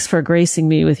 Thanks for gracing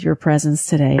me with your presence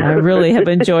today. I really have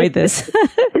enjoyed this.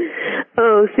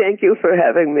 Oh, thank you for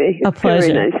having me. A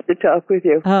pleasure. Very nice to talk with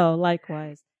you. Oh,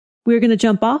 likewise. We're going to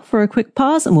jump off for a quick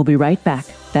pause, and we'll be right back.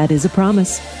 That is a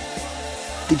promise.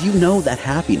 Did you know that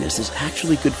happiness is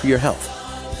actually good for your health?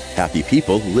 Happy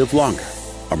people live longer,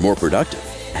 are more productive,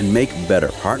 and make better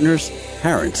partners,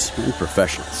 parents, and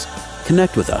professionals.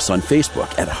 Connect with us on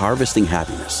Facebook at Harvesting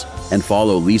Happiness and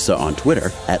follow Lisa on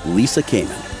Twitter at Lisa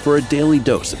Kamen for a daily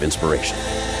dose of inspiration.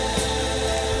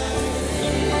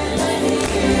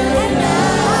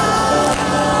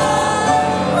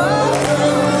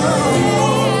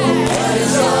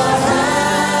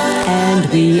 And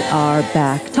we are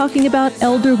back talking about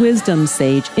elder wisdom,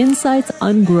 sage insights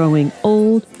on growing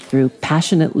old through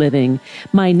passionate living.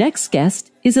 My next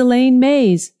guest is Elaine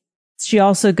Mays. She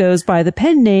also goes by the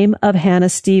pen name of Hannah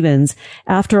Stevens.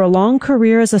 After a long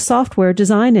career as a software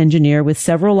design engineer with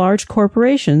several large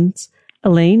corporations,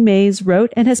 Elaine Mays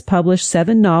wrote and has published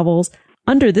 7 novels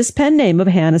under this pen name of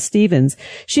Hannah Stevens.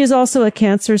 She is also a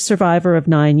cancer survivor of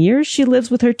 9 years. She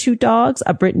lives with her 2 dogs,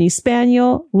 a Brittany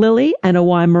Spaniel, Lily, and a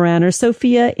Weimaraner,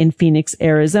 Sophia, in Phoenix,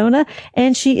 Arizona.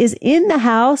 And she is in the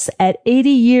house at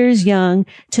 80 years young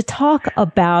to talk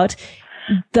about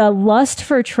the lust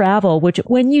for travel, which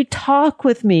when you talk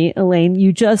with me, Elaine,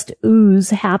 you just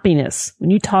ooze happiness when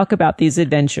you talk about these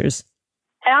adventures.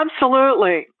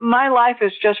 Absolutely. My life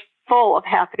is just full of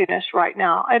happiness right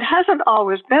now. It hasn't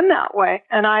always been that way.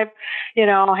 And I've,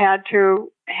 had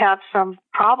to have some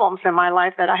problems in my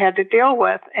life that I had to deal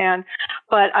with.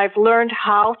 But I've learned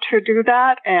how to do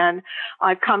that, and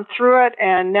I've come through it.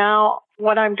 And now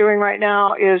what I'm doing right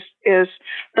now is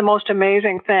the most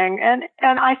amazing thing. And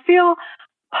I feel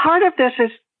part of this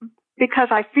is because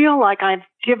I feel like I'm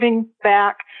giving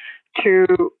back to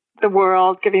the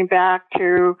world, giving back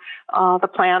to the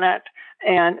planet,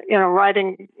 and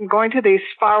going to these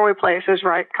faraway places,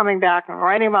 right? Coming back and I'm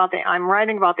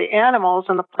writing about the animals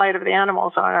and the plight of the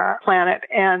animals on our planet,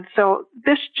 and so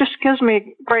this just gives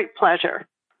me great pleasure.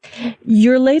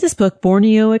 Your latest book,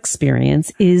 Borneo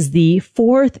Experience, is the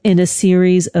 4th in a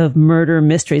series of murder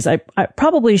mysteries. I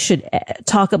probably should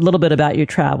talk a little bit about your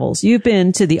travels. You've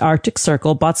been to the Arctic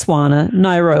Circle, Botswana,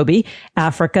 Nairobi,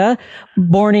 Africa,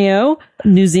 Borneo,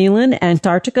 New Zealand,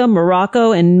 Antarctica,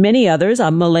 Morocco, and many others,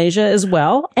 Malaysia as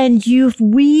well. And you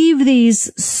weave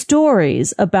these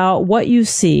stories about what you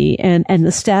see and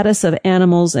the status of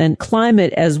animals and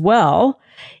climate as well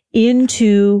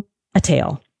into a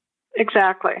tale.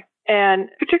 Exactly. And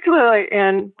particularly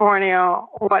in Borneo,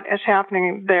 what is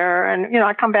happening there. And,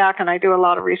 I come back and I do a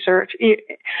lot of research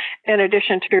in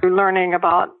addition to learning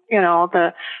about,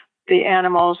 the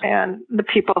animals and the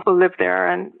people who live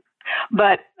there.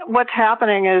 But what's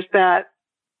happening is that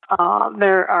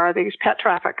there are these pet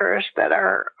traffickers that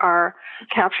are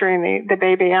capturing the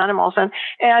baby animals.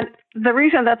 And the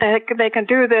reason that they can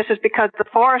do this is because the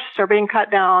forests are being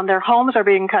cut down, their homes are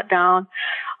being cut down,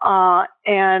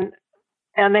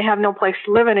 and they have no place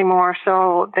to live anymore.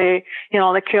 So they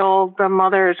kill the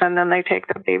mothers, and then they take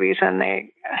the babies and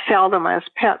they sell them as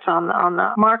pets on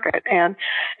the market. And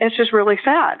it's just really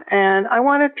sad. And I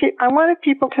wanted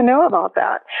people to know about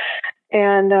that.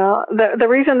 And the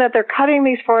reason that they're cutting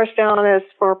these forests down is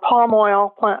for palm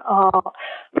oil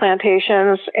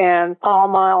plantations, and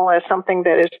palm oil is something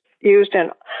that is used in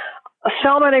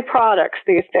so many products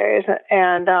these days,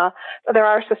 and there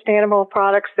are sustainable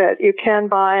products that you can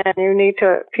buy, and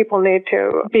people need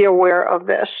to be aware of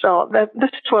this. So this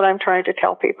is what I'm trying to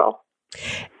tell people.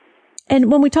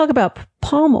 And when we talk about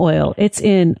palm oil, it's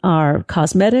in our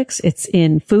cosmetics, it's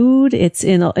in food, it's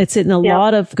in a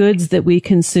lot of goods that we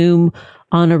consume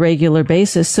on a regular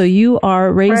basis. So you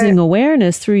are raising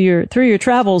awareness through your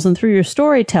travels and through your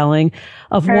storytelling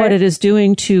of what it is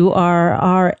doing to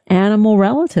our animal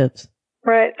relatives.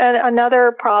 Right. And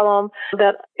another problem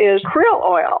that is krill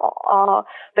oil.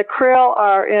 The krill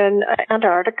are in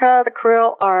Antarctica. The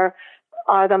krill are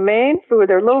the main food.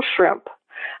 They're little shrimp,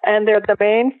 and they're the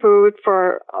main food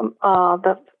for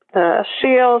the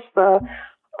seals, the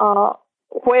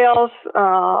whales,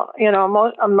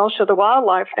 most of the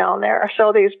wildlife down there.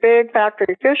 So these big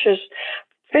factory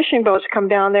fishing boats come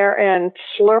down there and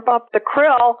slurp up the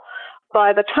krill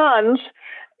by the tons,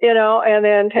 and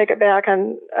then take it back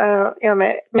and,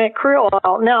 make krill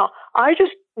oil. Now, I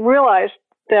just realized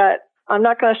that I'm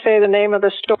not going to say the name of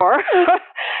the store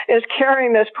is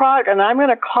carrying this product, and I'm going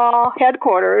to call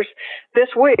headquarters this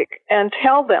week and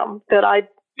tell them that I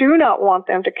do not want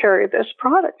them to carry this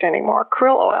product anymore,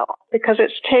 krill oil, because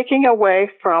it's taking away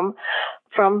from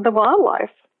the wildlife.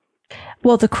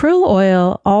 Well, the krill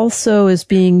oil also is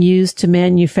being used to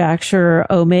manufacture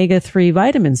omega-3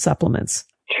 vitamin supplements.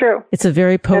 True. It's a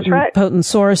very potent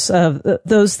source of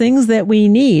those things that we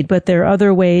need, but there are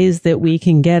other ways that we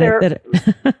can get it.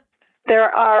 There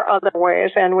are other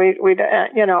ways, and we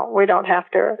don't have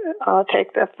to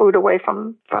take the food away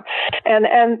from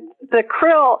and the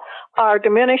krill are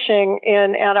diminishing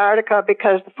in Antarctica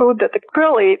because the food that the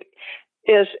krill eat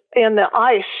is in the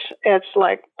ice. It's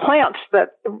like plants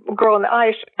that grow in the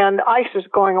ice, and the ice is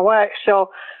going away. So,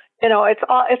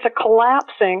 it's a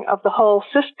collapsing of the whole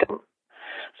system.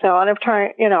 So, and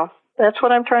that's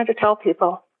what I'm trying to tell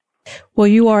people. Well,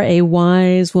 you are a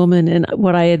wise woman, and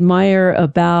what I admire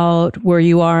about where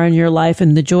you are in your life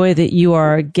and the joy that you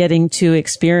are getting to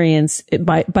experience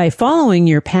by following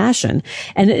your passion.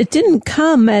 And it didn't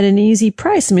come at an easy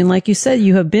price. I mean, like you said,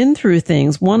 you have been through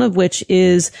things, one of which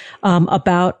is a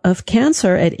bout of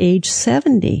cancer at age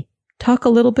 70. Talk a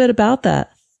little bit about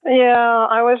that. Yeah,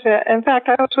 I was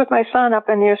with my son up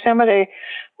in Yosemite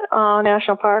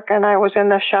National Park, and I was in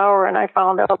the shower and I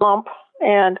found a lump.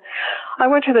 And I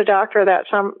went to the doctor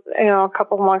a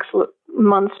couple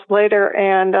months later,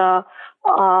 and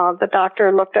the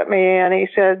doctor looked at me and he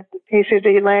said,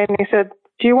 Elaine,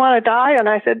 do you want to die? And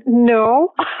I said,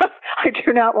 no, I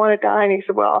do not want to die. And he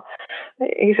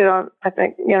said, I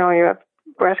think, you have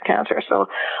breast cancer. So,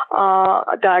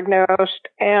 diagnosed.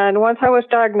 And once I was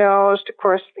diagnosed, of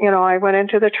course, I went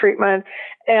into the treatment,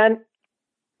 and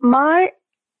my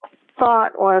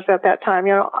thought was at that time,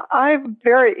 I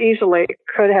very easily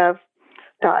could have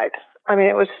died. I mean,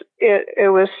 it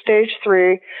was stage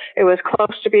 3. It was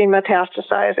close to being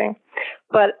metastasizing.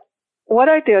 But what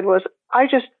I did was I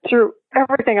just threw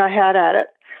everything I had at it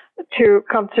to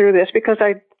come through this, because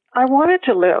I wanted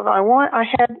to live. I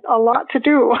had a lot to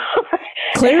do.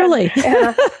 Clearly.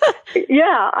 and,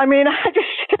 yeah. I mean, I just,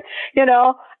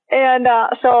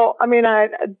 so, I mean, I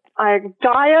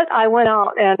diet, I went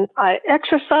out and I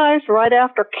exercised right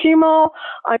after chemo.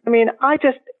 I mean,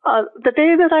 the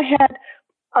day that I had,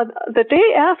 the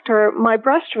day after my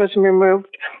breast was removed,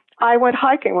 I went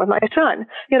hiking with my son.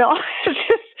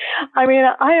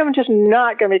 I am just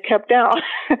not going to be kept down.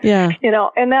 Yeah.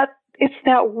 And it's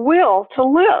that will to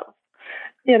live,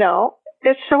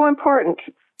 it's so important.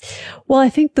 Well, I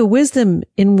think the wisdom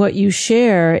in what you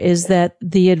share is that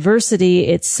the adversity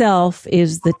itself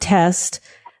is the test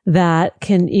that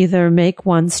can either make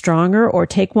one stronger or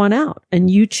take one out. And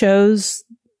you chose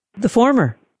the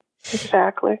former.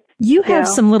 Exactly. You have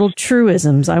some little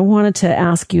truisms. I wanted to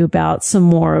ask you about some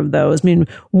more of those. I mean,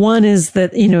 one is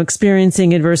that,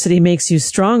 experiencing adversity makes you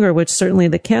stronger, which certainly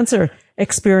the cancer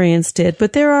experience did,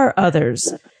 but there are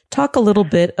others. Talk a little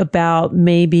bit about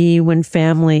maybe when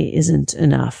family isn't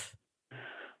enough.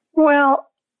 Well,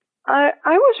 I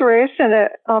was raised in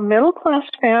a middle-class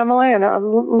family in a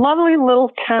lovely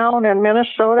little town in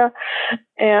Minnesota.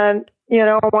 And,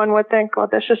 one would think, well,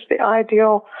 this is the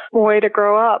ideal way to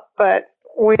grow up. But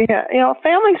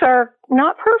families are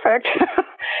not perfect.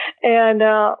 And,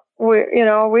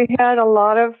 we had a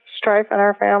lot of strife in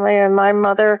our family, and my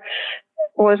mother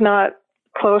was not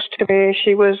close to me.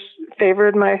 She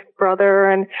favored my brother,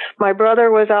 and my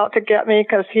brother was out to get me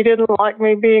because he didn't like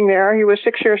me being there. He was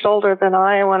 6 years older than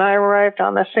I when I arrived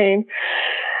on the scene.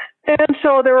 And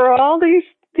so there were all these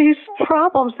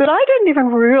problems that I didn't even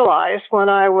realize when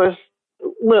I was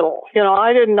little.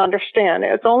 I didn't understand.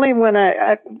 It's only when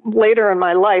I later in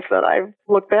my life that I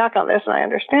look back on this and I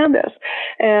understand this.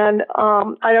 And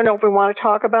I don't know if we want to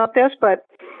talk about this, but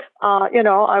I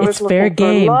was looking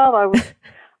for love.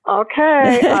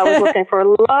 Okay, I was looking for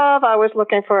love, I was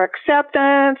looking for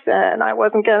acceptance, and I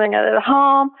wasn't getting it at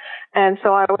home, and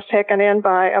so I was taken in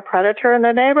by a predator in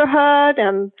the neighborhood,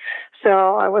 and so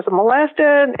I was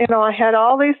molested. I had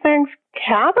all these things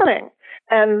happening,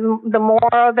 and the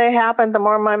more they happened, the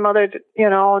more my mother,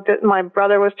 my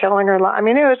brother was telling her,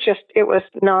 it was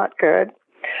not good.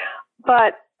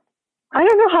 But I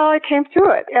don't know how I came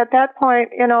through it. At that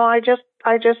point,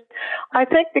 I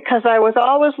think because I was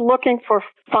always looking for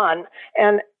fun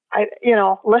and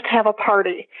let's have a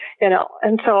party,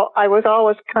 and so I was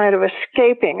always kind of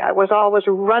escaping. I was always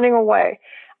running away.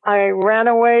 I ran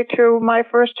away to my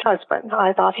first husband.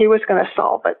 I thought he was going to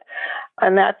solve it,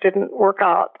 and that didn't work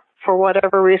out for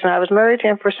whatever reason. I was married to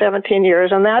him for 17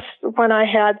 years, and that's when I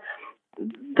had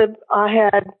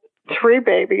 3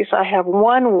 babies. I have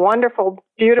one wonderful,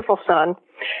 beautiful son,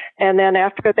 and then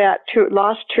after that,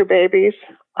 lost 2 babies.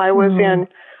 I was in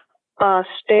a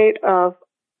state of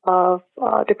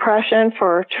depression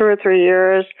for 2 or 3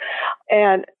 years,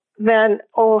 and then,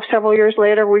 several years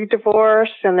later, we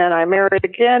divorced, and then I married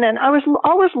again, and I was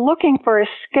always looking for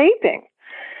escaping,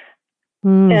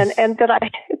 and that I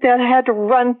had to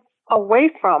run away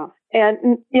from.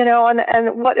 And,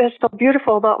 and what is so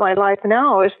beautiful about my life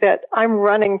now is that I'm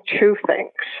running to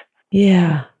things.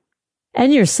 Yeah.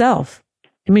 And yourself.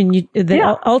 I mean,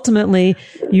 ultimately,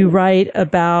 you write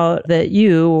about that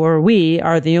you or we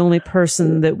are the only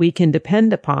person that we can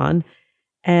depend upon.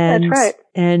 And, that's right.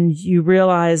 And you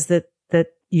realize that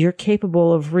you're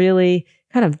capable of really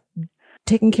kind of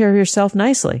taking care of yourself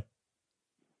nicely.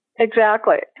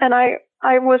 Exactly. And I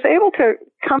was able to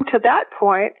come to that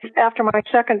point after my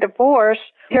second divorce.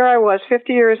 Here I was,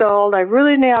 50 years old. I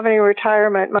really didn't have any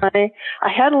retirement money. I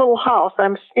had a little house.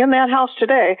 I'm in that house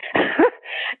today.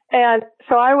 And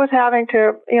so I was having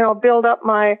to, build up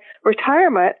my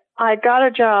retirement. I got a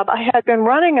job. I had been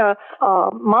running a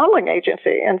modeling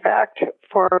agency, in fact,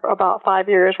 for about 5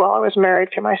 years while I was married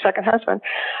to my second husband.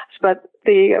 But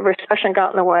the recession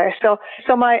got in the way. So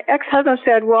my ex-husband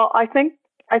said, well, I think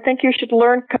you should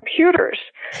learn computers.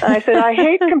 And I said, I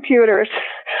hate computers.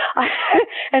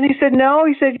 And he said, no,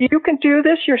 you can do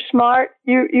this. You're smart.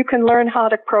 You can learn how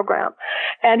to program.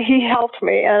 And he helped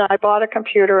me, and I bought a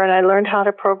computer and I learned how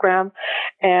to program,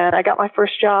 and I got my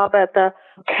first job at the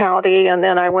county, and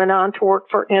then I went on to work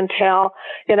for Intel,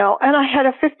 and I had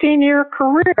a 15-year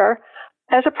career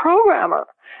as a programmer.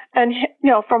 And,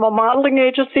 from a modeling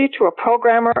agency to a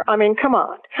programmer, I mean, come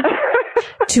on.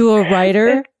 To a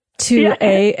writer. To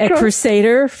a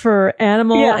crusader for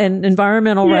animal and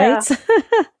environmental rights.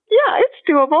 Yeah, it's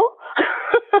doable.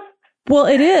 Well,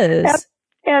 it is.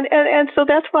 And so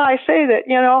that's why I say that,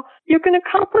 you can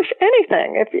accomplish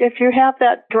anything if you have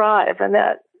that drive and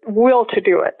that will to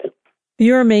do it.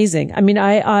 You're amazing. I mean,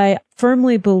 I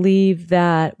firmly believe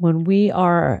that when we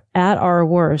are at our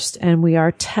worst and we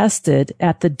are tested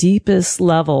at the deepest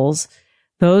levels,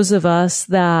 those of us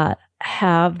that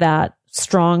have that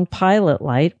strong pilot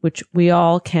light, which we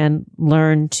all can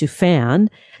learn to fan,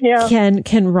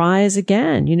 can rise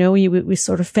again. We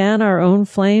sort of fan our own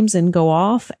flames and go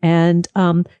off and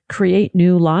create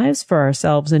new lives for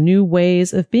ourselves and new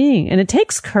ways of being. And it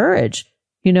takes courage,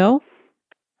 Yeah,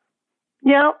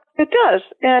 it does.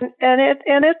 And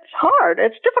it's hard.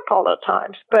 It's difficult at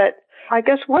times. But I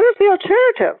guess what is the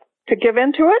alternative? To give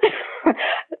into it?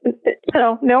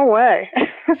 No way.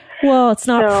 Well, it's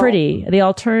not pretty. The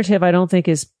alternative, I don't think,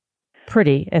 is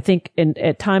pretty. I think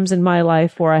at times in my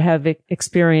life where I have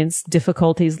experienced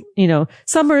difficulties,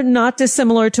 some are not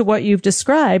dissimilar to what you've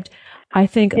described. I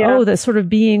think, that sort of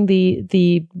being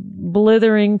the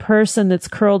blithering person that's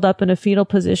curled up in a fetal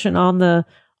position on the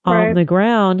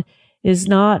ground is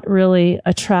not really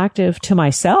attractive to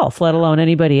myself, let alone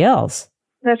anybody else.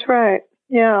 That's right.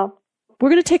 Yeah. We're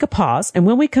going to take a pause, and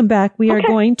when we come back, we are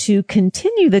going to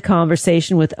continue the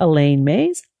conversation with Elaine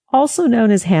Mays, also known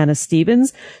as Hannah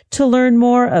Stevens, to learn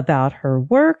more about her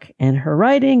work and her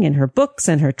writing and her books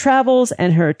and her travels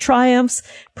and her triumphs.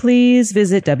 Please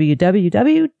visit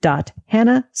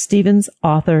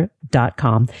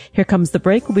www.hannahstevensauthor.com. Here comes the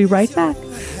break. We'll be right back.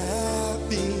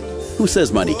 Who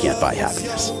says money can't buy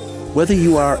happiness? Whether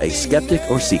you are a skeptic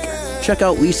or seeker, check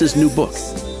out Lisa's new book.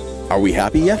 Are we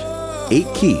happy yet? 8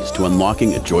 Keys to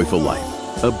Unlocking a Joyful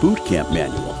Life, a boot camp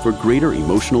manual for greater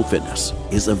emotional fitness,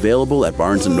 is available at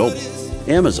Barnes & Noble,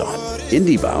 Amazon,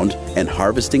 IndieBound, and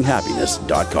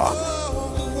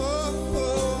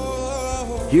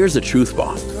HarvestingHappiness.com. Here's a truth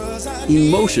bomb.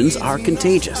 Emotions are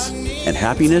contagious, and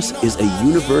happiness is a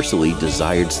universally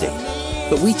desired state.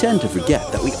 But we tend to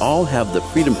forget that we all have the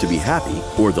freedom to be happy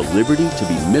or the liberty to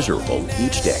be miserable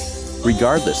each day,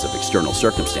 regardless of external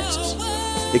circumstances.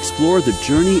 Explore the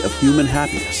journey of human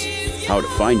happiness, how to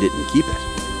find it and keep it,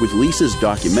 with Lisa's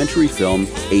documentary film,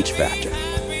 H Factor.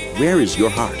 Where is your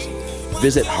heart?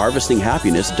 Visit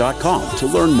HarvestingHappiness.com to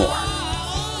learn more.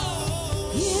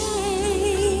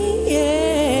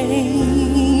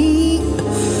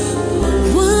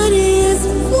 What is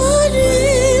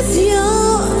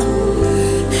your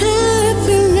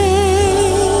happiness?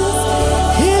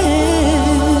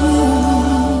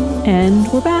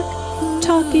 we're back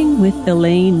talking with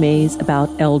Elaine Mays about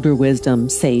elder wisdom,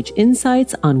 sage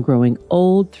insights on growing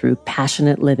old through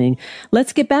passionate living.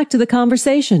 Let's get back to the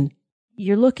conversation.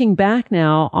 You're looking back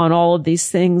now on all of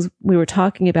these things we were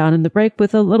talking about in the break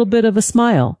with a little bit of a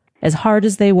smile, as hard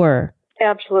as they were.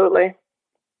 Absolutely.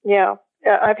 Yeah.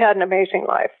 I've had an amazing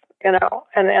life, and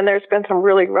there's been some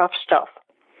really rough stuff.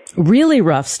 Really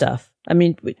rough stuff. I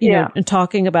mean, you know, and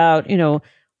talking about,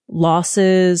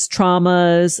 losses,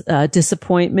 traumas,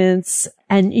 disappointments.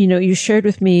 And, you shared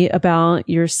with me about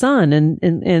your son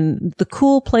and the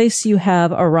cool place you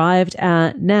have arrived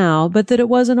at now, but that it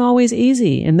wasn't always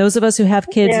easy. And those of us who have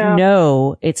kids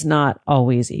know it's not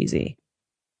always easy.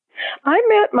 I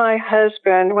met my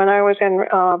husband when I was in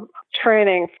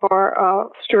training for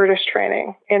stewardess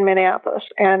training in Minneapolis,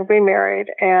 and we married.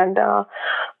 And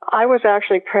I was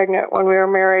actually pregnant when we were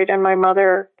married, and my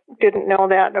mother didn't know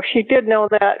that. If she did know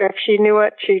that, if she knew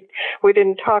it, we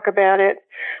didn't talk about it.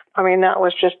 I mean, that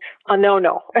was just a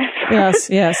no-no. Yes.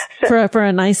 So, for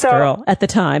a nice girl at the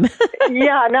time.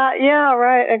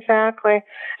 Right, exactly.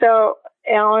 So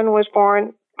Alan was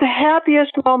born. The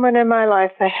happiest moment in my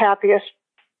life, the happiest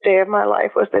day of my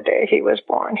life was the day he was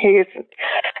born. He's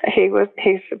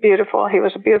beautiful. He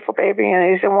was a beautiful baby,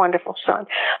 and he's a wonderful son.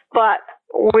 But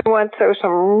we went through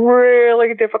some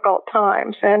really difficult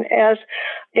times, and as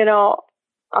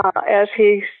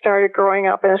he started growing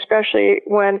up, and especially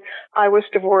when I was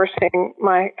divorcing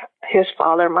his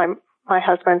father, my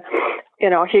husband,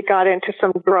 he got into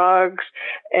some drugs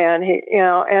and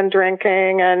and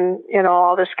drinking and,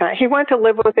 all this kind. He went to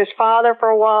live with his father for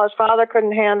a while. His father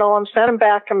couldn't handle him, sent him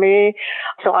back to me.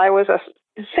 So I was a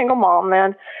single mom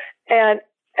then. And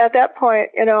at that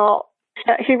point,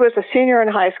 he was a senior in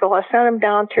high school. I sent him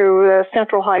down to the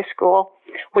Central High School,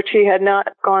 which he had not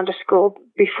gone to school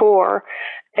before.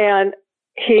 And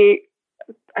he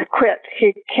quit.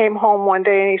 He came home one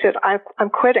day and he said, I'm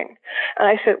quitting. And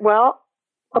I said, well,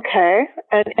 okay.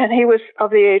 And he was of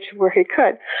the age where he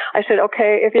could. I said,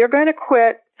 okay, if you're going to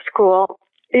quit school,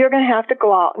 you're going to have to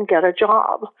go out and get a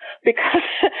job because,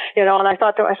 and I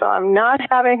thought to myself, I'm not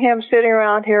having him sitting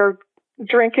around here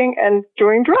drinking and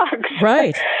doing drugs.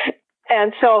 Right.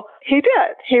 And so he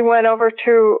did. He went over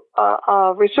to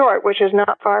a resort, which is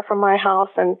not far from my house,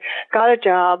 and got a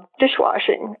job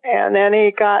dishwashing. And then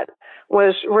he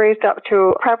was raised up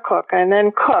to prep cook and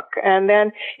then cook. And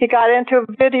then he got into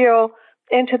the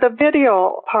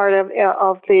video part of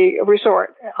the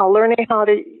resort, learning how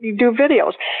to do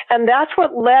videos. And that's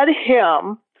what led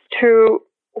him to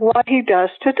what he does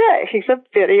today. He's a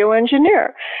video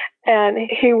engineer. And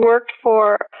he worked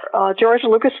for George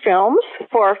Lucas Films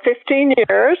for 15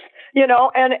 years,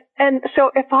 and so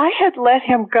if I had let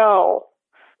him go,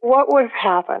 what would have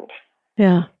happened?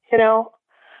 Yeah.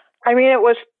 I mean,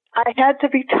 I had to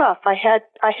be tough. I had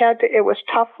to, it was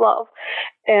tough love.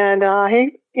 And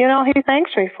he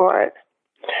thanks me for it.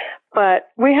 But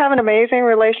we have an amazing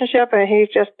relationship, and he's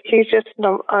just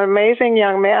an amazing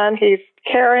young man. He's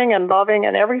caring and loving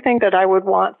and everything that I would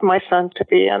want my son to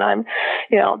be. And I'm,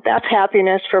 that's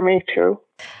happiness for me too.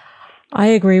 I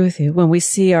agree with you. When we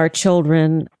see our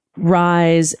children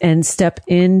rise and step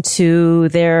into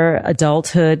their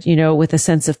adulthood, with a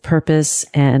sense of purpose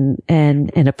and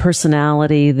a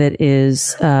personality that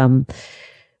is,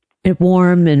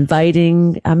 warm,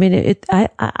 inviting. I mean,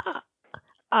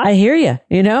 I hear you,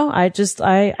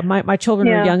 my children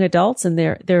are young adults and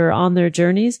they're on their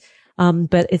journeys.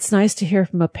 But it's nice to hear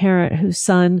from a parent whose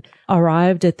son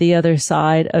arrived at the other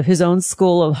side of his own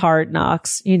school of hard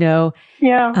knocks, in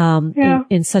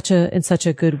such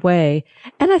a good way.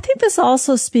 And I think this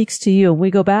also speaks to you. And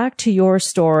we go back to your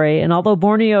story. And although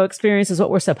Borneo experience is what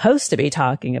we're supposed to be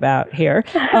talking about here,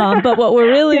 but what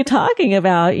we're really talking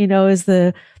about, is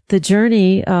the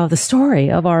journey, the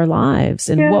story of our lives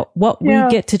and what we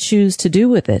get to choose to do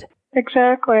with it.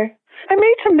 Exactly. I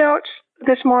made some notes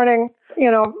this morning,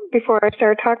 before I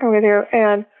started talking with you,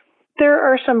 and there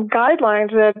are some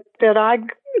guidelines that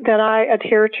I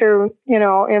adhere to,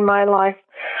 in my life.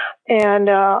 And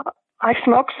I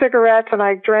smoked cigarettes and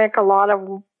I drank a lot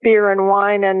of beer and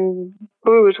wine and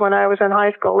booze when I was in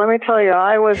high school. Let me tell you,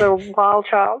 I was a wild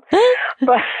child.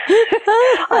 But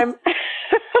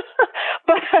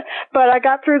but I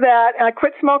got through that. I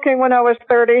quit smoking when I was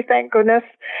 30, thank goodness.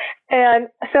 And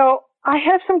so I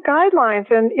have some guidelines,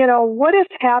 and, what is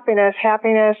happiness?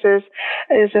 Happiness is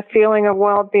a feeling of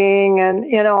well-being and,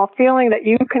 a feeling that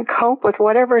you can cope with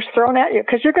whatever's thrown at you,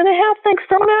 because you're going to have things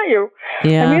thrown at you.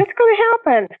 Yeah. I mean, it's going to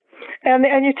happen.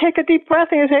 And you take a deep breath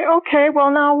and you say, okay, well,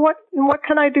 now what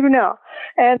can I do now?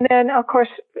 And then, of course,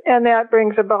 and that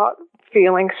brings about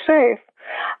feeling safe.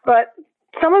 But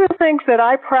some of the things that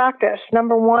I practice,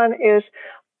 number one is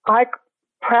I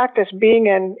practice being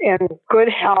in good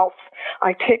health.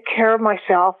 I take care of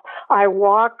myself. I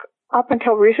walk. Up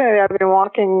until recently, I've been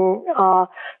walking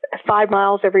 5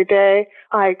 miles every day.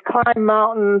 I climb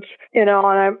mountains, and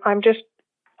I'm just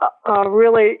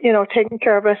really, taking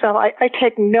care of myself. I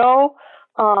take no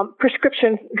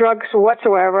prescription drugs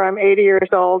whatsoever. I'm 80 years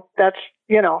old. That's,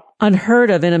 unheard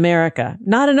of in America.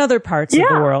 Not in other parts of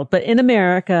the world, but in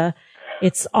America,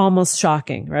 it's almost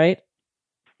shocking, right?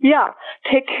 Yeah.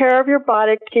 Take care of your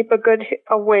body, keep a good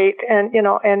weight, and,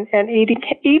 and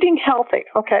eating healthy.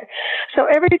 Okay. So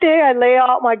every day I lay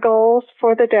out my goals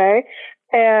for the day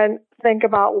and think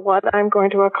about what I'm going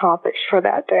to accomplish for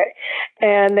that day.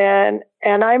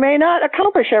 And I may not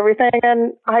accomplish everything,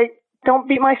 and I don't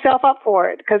beat myself up for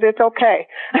it because it's okay.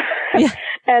 Yeah.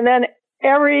 And then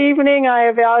every evening I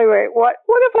evaluate what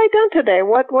have I done today?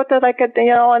 What did I get,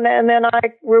 and then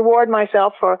I reward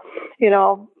myself for,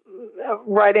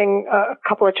 writing a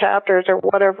couple of chapters or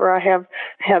whatever I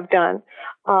have done,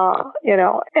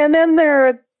 and then there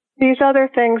are these other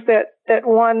things that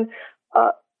one,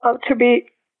 to be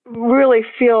really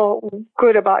feel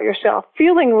good about yourself,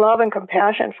 feeling love and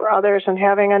compassion for others and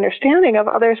having understanding of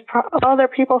other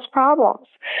people's problems,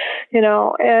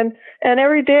 and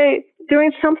every day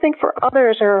doing something for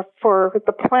others or for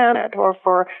the planet or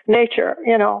for nature,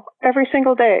 every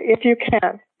single day if you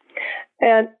can.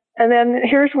 And then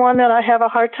here's one that I have a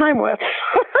hard time with.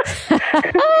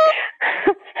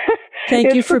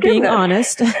 Thank you for being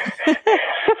honest.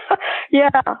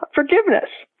 Yeah, forgiveness.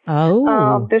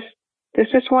 Oh. This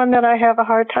is one that I have a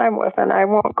hard time with, and I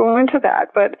won't go into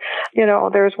that. But,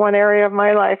 there's one area of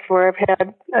my life where I've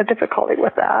had a difficulty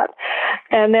with that.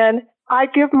 And then I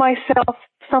give myself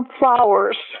some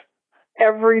flowers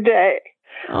every day.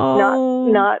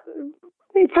 Oh. Not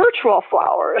virtual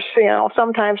flowers,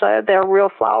 sometimes they're real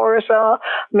flowers,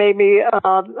 maybe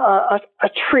a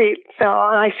treat, an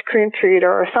ice cream treat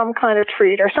or some kind of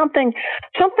treat or something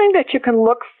that you can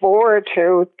look forward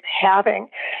to having,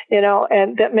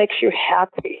 and that makes you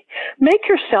happy. Make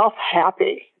yourself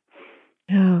happy.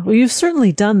 Yeah, well, you've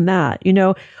certainly done that.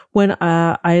 When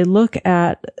I look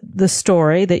at the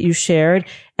story that you shared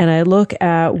and I look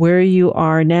at where you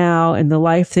are now and the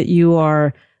life that you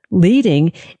are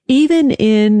leading, even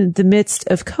in the midst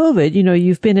of COVID,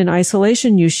 you've been in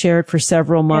isolation, you shared for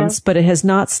several months, but it has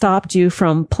not stopped you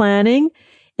from planning,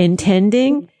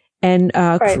 intending, and,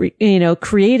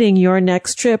 creating your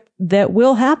next trip that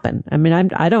will happen. I mean,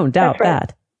 I don't doubt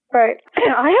that. Right.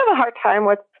 I have a hard time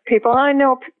with people. I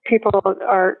know people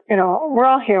are, we're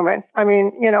all human. I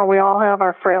mean, we all have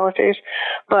our frailties,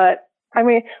 but I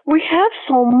mean, we have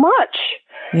so much.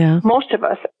 Yeah. Most of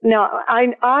us. Now,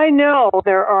 I know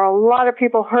there are a lot of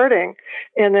people hurting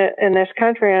in this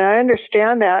country, and I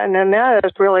understand that, and then that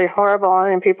is really horrible. I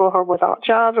mean, people who are without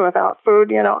jobs, without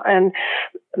food, and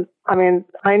I mean,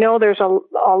 I know there's a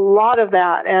lot of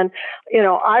that, and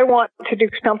I want to do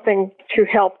something to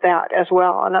help that as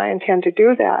well, and I intend to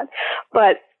do that.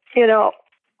 But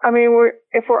I mean,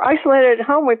 if we're isolated at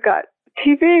home, we've got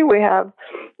TV, we have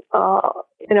all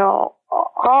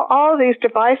of these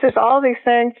devices, all these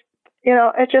things,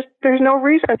 it just, there's no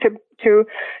reason to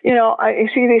I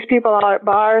see these people out at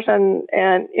bars and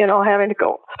having to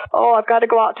go, I've got to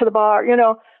go out to the bar.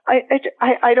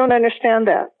 I don't understand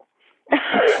that.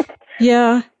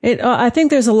 Yeah. I think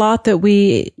there's a lot that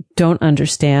we don't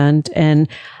understand. And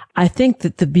I think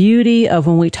that the beauty of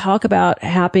when we talk about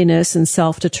happiness and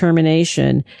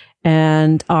self-determination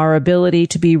and our ability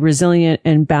to be resilient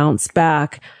and bounce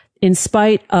back, in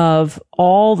spite of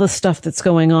all the stuff that's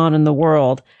going on in the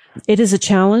world, it is a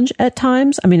challenge at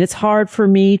times. I mean, it's hard for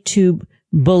me to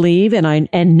believe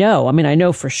and know. I mean, I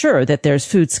know for sure that there's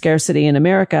food scarcity in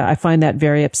America. I find that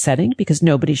very upsetting because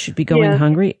nobody should be going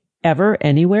hungry ever,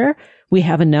 anywhere. We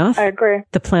have enough. I agree.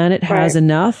 The planet has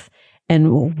enough.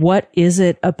 And what is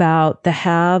it about the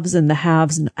haves and the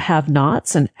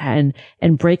have-nots and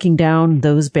breaking down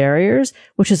those barriers,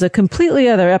 which is a completely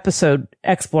other episode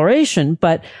exploration.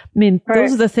 But I mean,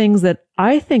 those are the things that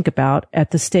I think about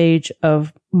at the stage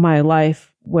of my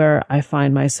life where I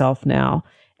find myself now.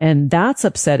 And that's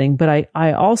upsetting. But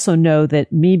I also know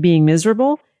that me being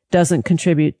miserable doesn't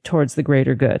contribute towards the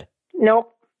greater good. Nope.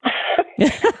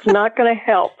 It's not going to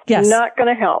help. Yes. Not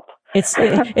going to help.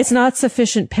 It's not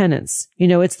sufficient penance.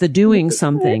 It's the doing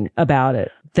something about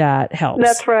it that helps.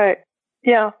 That's right.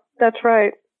 Yeah, that's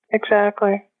right.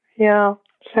 Exactly. Yeah.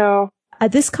 So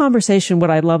this conversation, what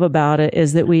I love about it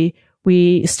is that we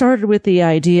started with the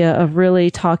idea of really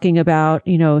talking about,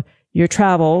 your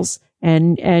travels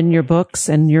and your books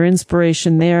and your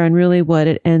inspiration there. And really what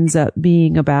it ends up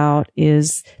being about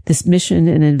is this mission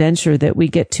and adventure that we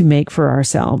get to make for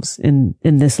ourselves in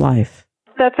this life.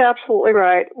 That's absolutely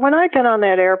right. When I get on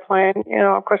that airplane,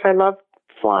 of course I love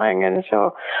flying, and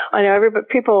so I know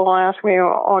people will ask me,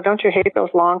 "Oh, don't you hate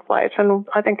those long flights?" And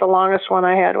I think the longest one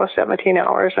I had was 17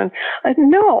 hours, and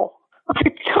no, I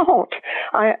don't.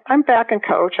 I'm back and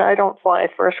coach. I don't fly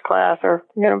first class or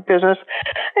business,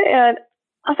 and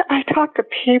I talk to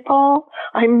people.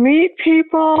 I meet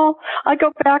people. I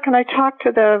go back and I talk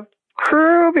to the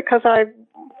crew because I'm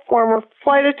former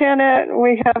flight attendant, and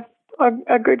we have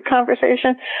a good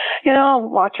conversation.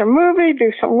 Watch a movie,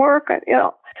 do some work, and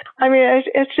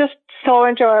it's just so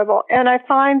enjoyable. And I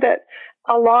find that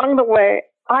along the way,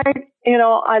 I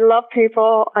love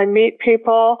people, I meet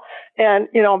people, and,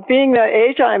 being the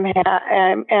age I'm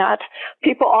at,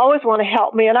 people always want to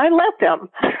help me, and I let them.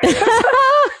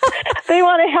 They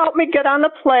want to help me get on the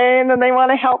plane, and they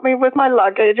want to help me with my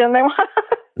luggage, and they want.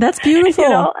 That's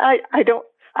beautiful. I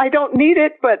don't need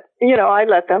it, but, I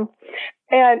let them.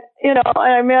 And,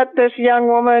 I met this young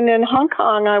woman in Hong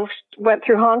Kong. I went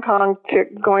through Hong Kong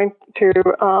going to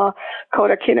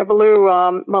Kota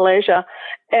Kinabalu, Malaysia.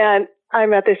 And I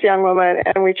met this young woman,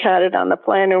 and we chatted on the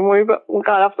plane, and we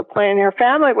got off the plane. Her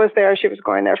family was there. She was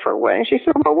going there for a wedding. She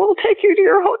said, "Well, we'll take you to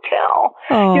your hotel."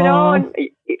 Aww.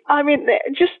 And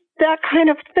just that kind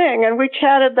of thing. And we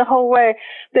chatted the whole way.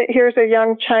 Here's a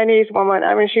young Chinese woman.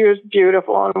 She was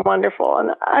beautiful and wonderful.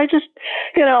 And I just,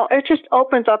 it just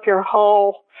opens up your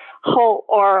whole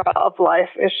aura of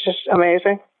life. It's just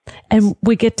amazing. And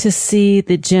we get to see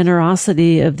the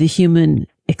generosity of the human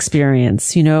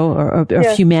experience, or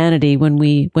yes. Humanity when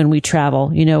we travel.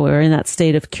 We're in that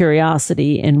state of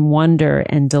curiosity and wonder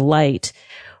and delight,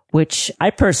 which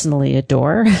I personally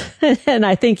adore. And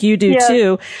I think you do yes.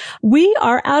 too. We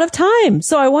are out of time.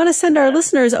 So I want to send our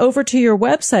listeners over to your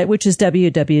website, which is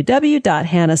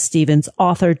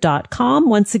www.hannahstevensauthor.com.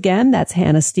 Once again, that's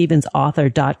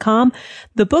hannahstevensauthor.com.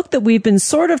 The book that we've been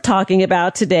sort of talking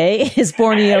about today is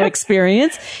Borneo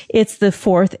Experience. It's the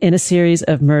fourth in a series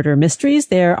of murder mysteries.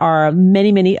 There are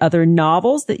many, many other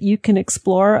novels that you can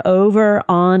explore over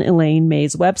on Elaine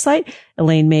May's website.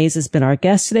 Elaine Mays has been our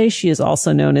guest today. She is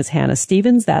also known as Hannah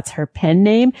Stevens. That's her pen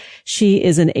name. She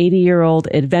is an 80-year-old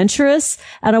adventuress.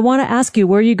 And I want to ask you,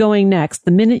 where are you going next?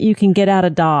 The minute you can get out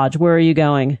of Dodge, where are you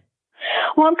going?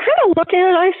 Well, I'm kind of looking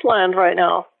at Iceland right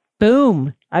now.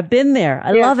 Boom. I've been there.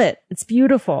 I love it. It's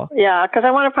beautiful. Yeah, because I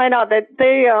want to find out that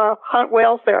they hunt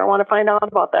whales there. I want to find out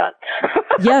about that.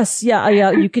 Yes. Yeah.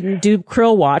 You can do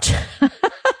krill watch.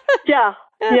 Yeah.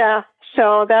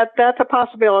 So that's a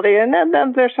possibility, and then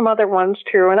there's some other ones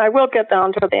too. And I will get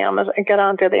down to the Amazon and get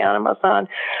onto the Amazon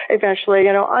eventually.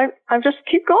 I just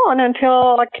keep going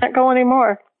until I can't go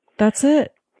anymore. That's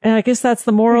it. And I guess that's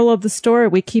the moral of the story.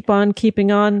 We keep on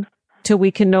keeping on till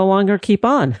we can no longer keep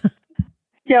on.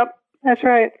 Yep, that's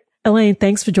right. Elaine,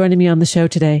 thanks for joining me on the show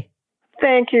today.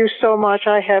 Thank you so much.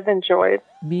 I have enjoyed.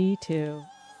 Me too.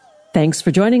 Thanks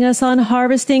for joining us on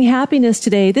Harvesting Happiness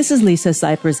today. This is Lisa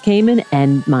Cypers Kamen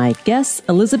and my guests,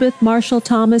 Elizabeth Marshall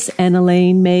Thomas and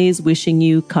Elaine Mays, wishing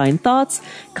you kind thoughts,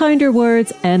 kinder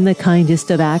words, and the kindest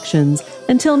of actions.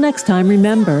 Until next time,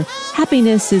 remember,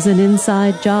 happiness is an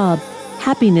inside job.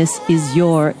 Happiness is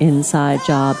your inside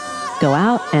job. Go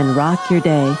out and rock your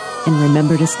day, and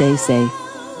remember to stay safe.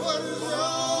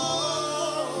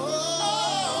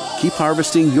 Keep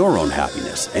harvesting your own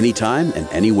happiness anytime and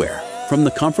anywhere, from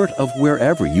the comfort of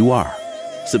wherever you are.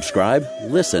 Subscribe,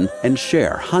 listen, and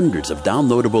share hundreds of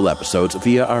downloadable episodes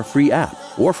via our free app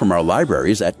or from our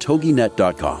libraries at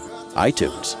toginet.com,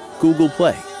 iTunes, Google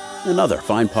Play, and other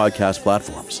fine podcast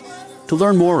platforms. To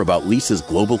learn more about Lisa's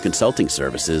global consulting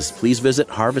services, please visit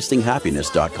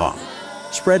harvestinghappiness.com.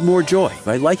 Spread more joy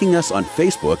by liking us on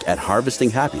Facebook at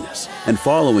Harvesting Happiness and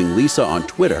following Lisa on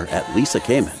Twitter at Lisa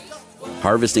Kamen.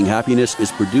 Harvesting Happiness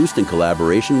is produced in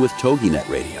collaboration with TogiNet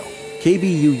Radio,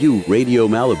 KBUU Radio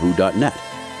Malibu.net,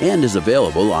 and is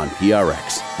available on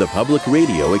PRX, the Public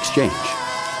Radio Exchange.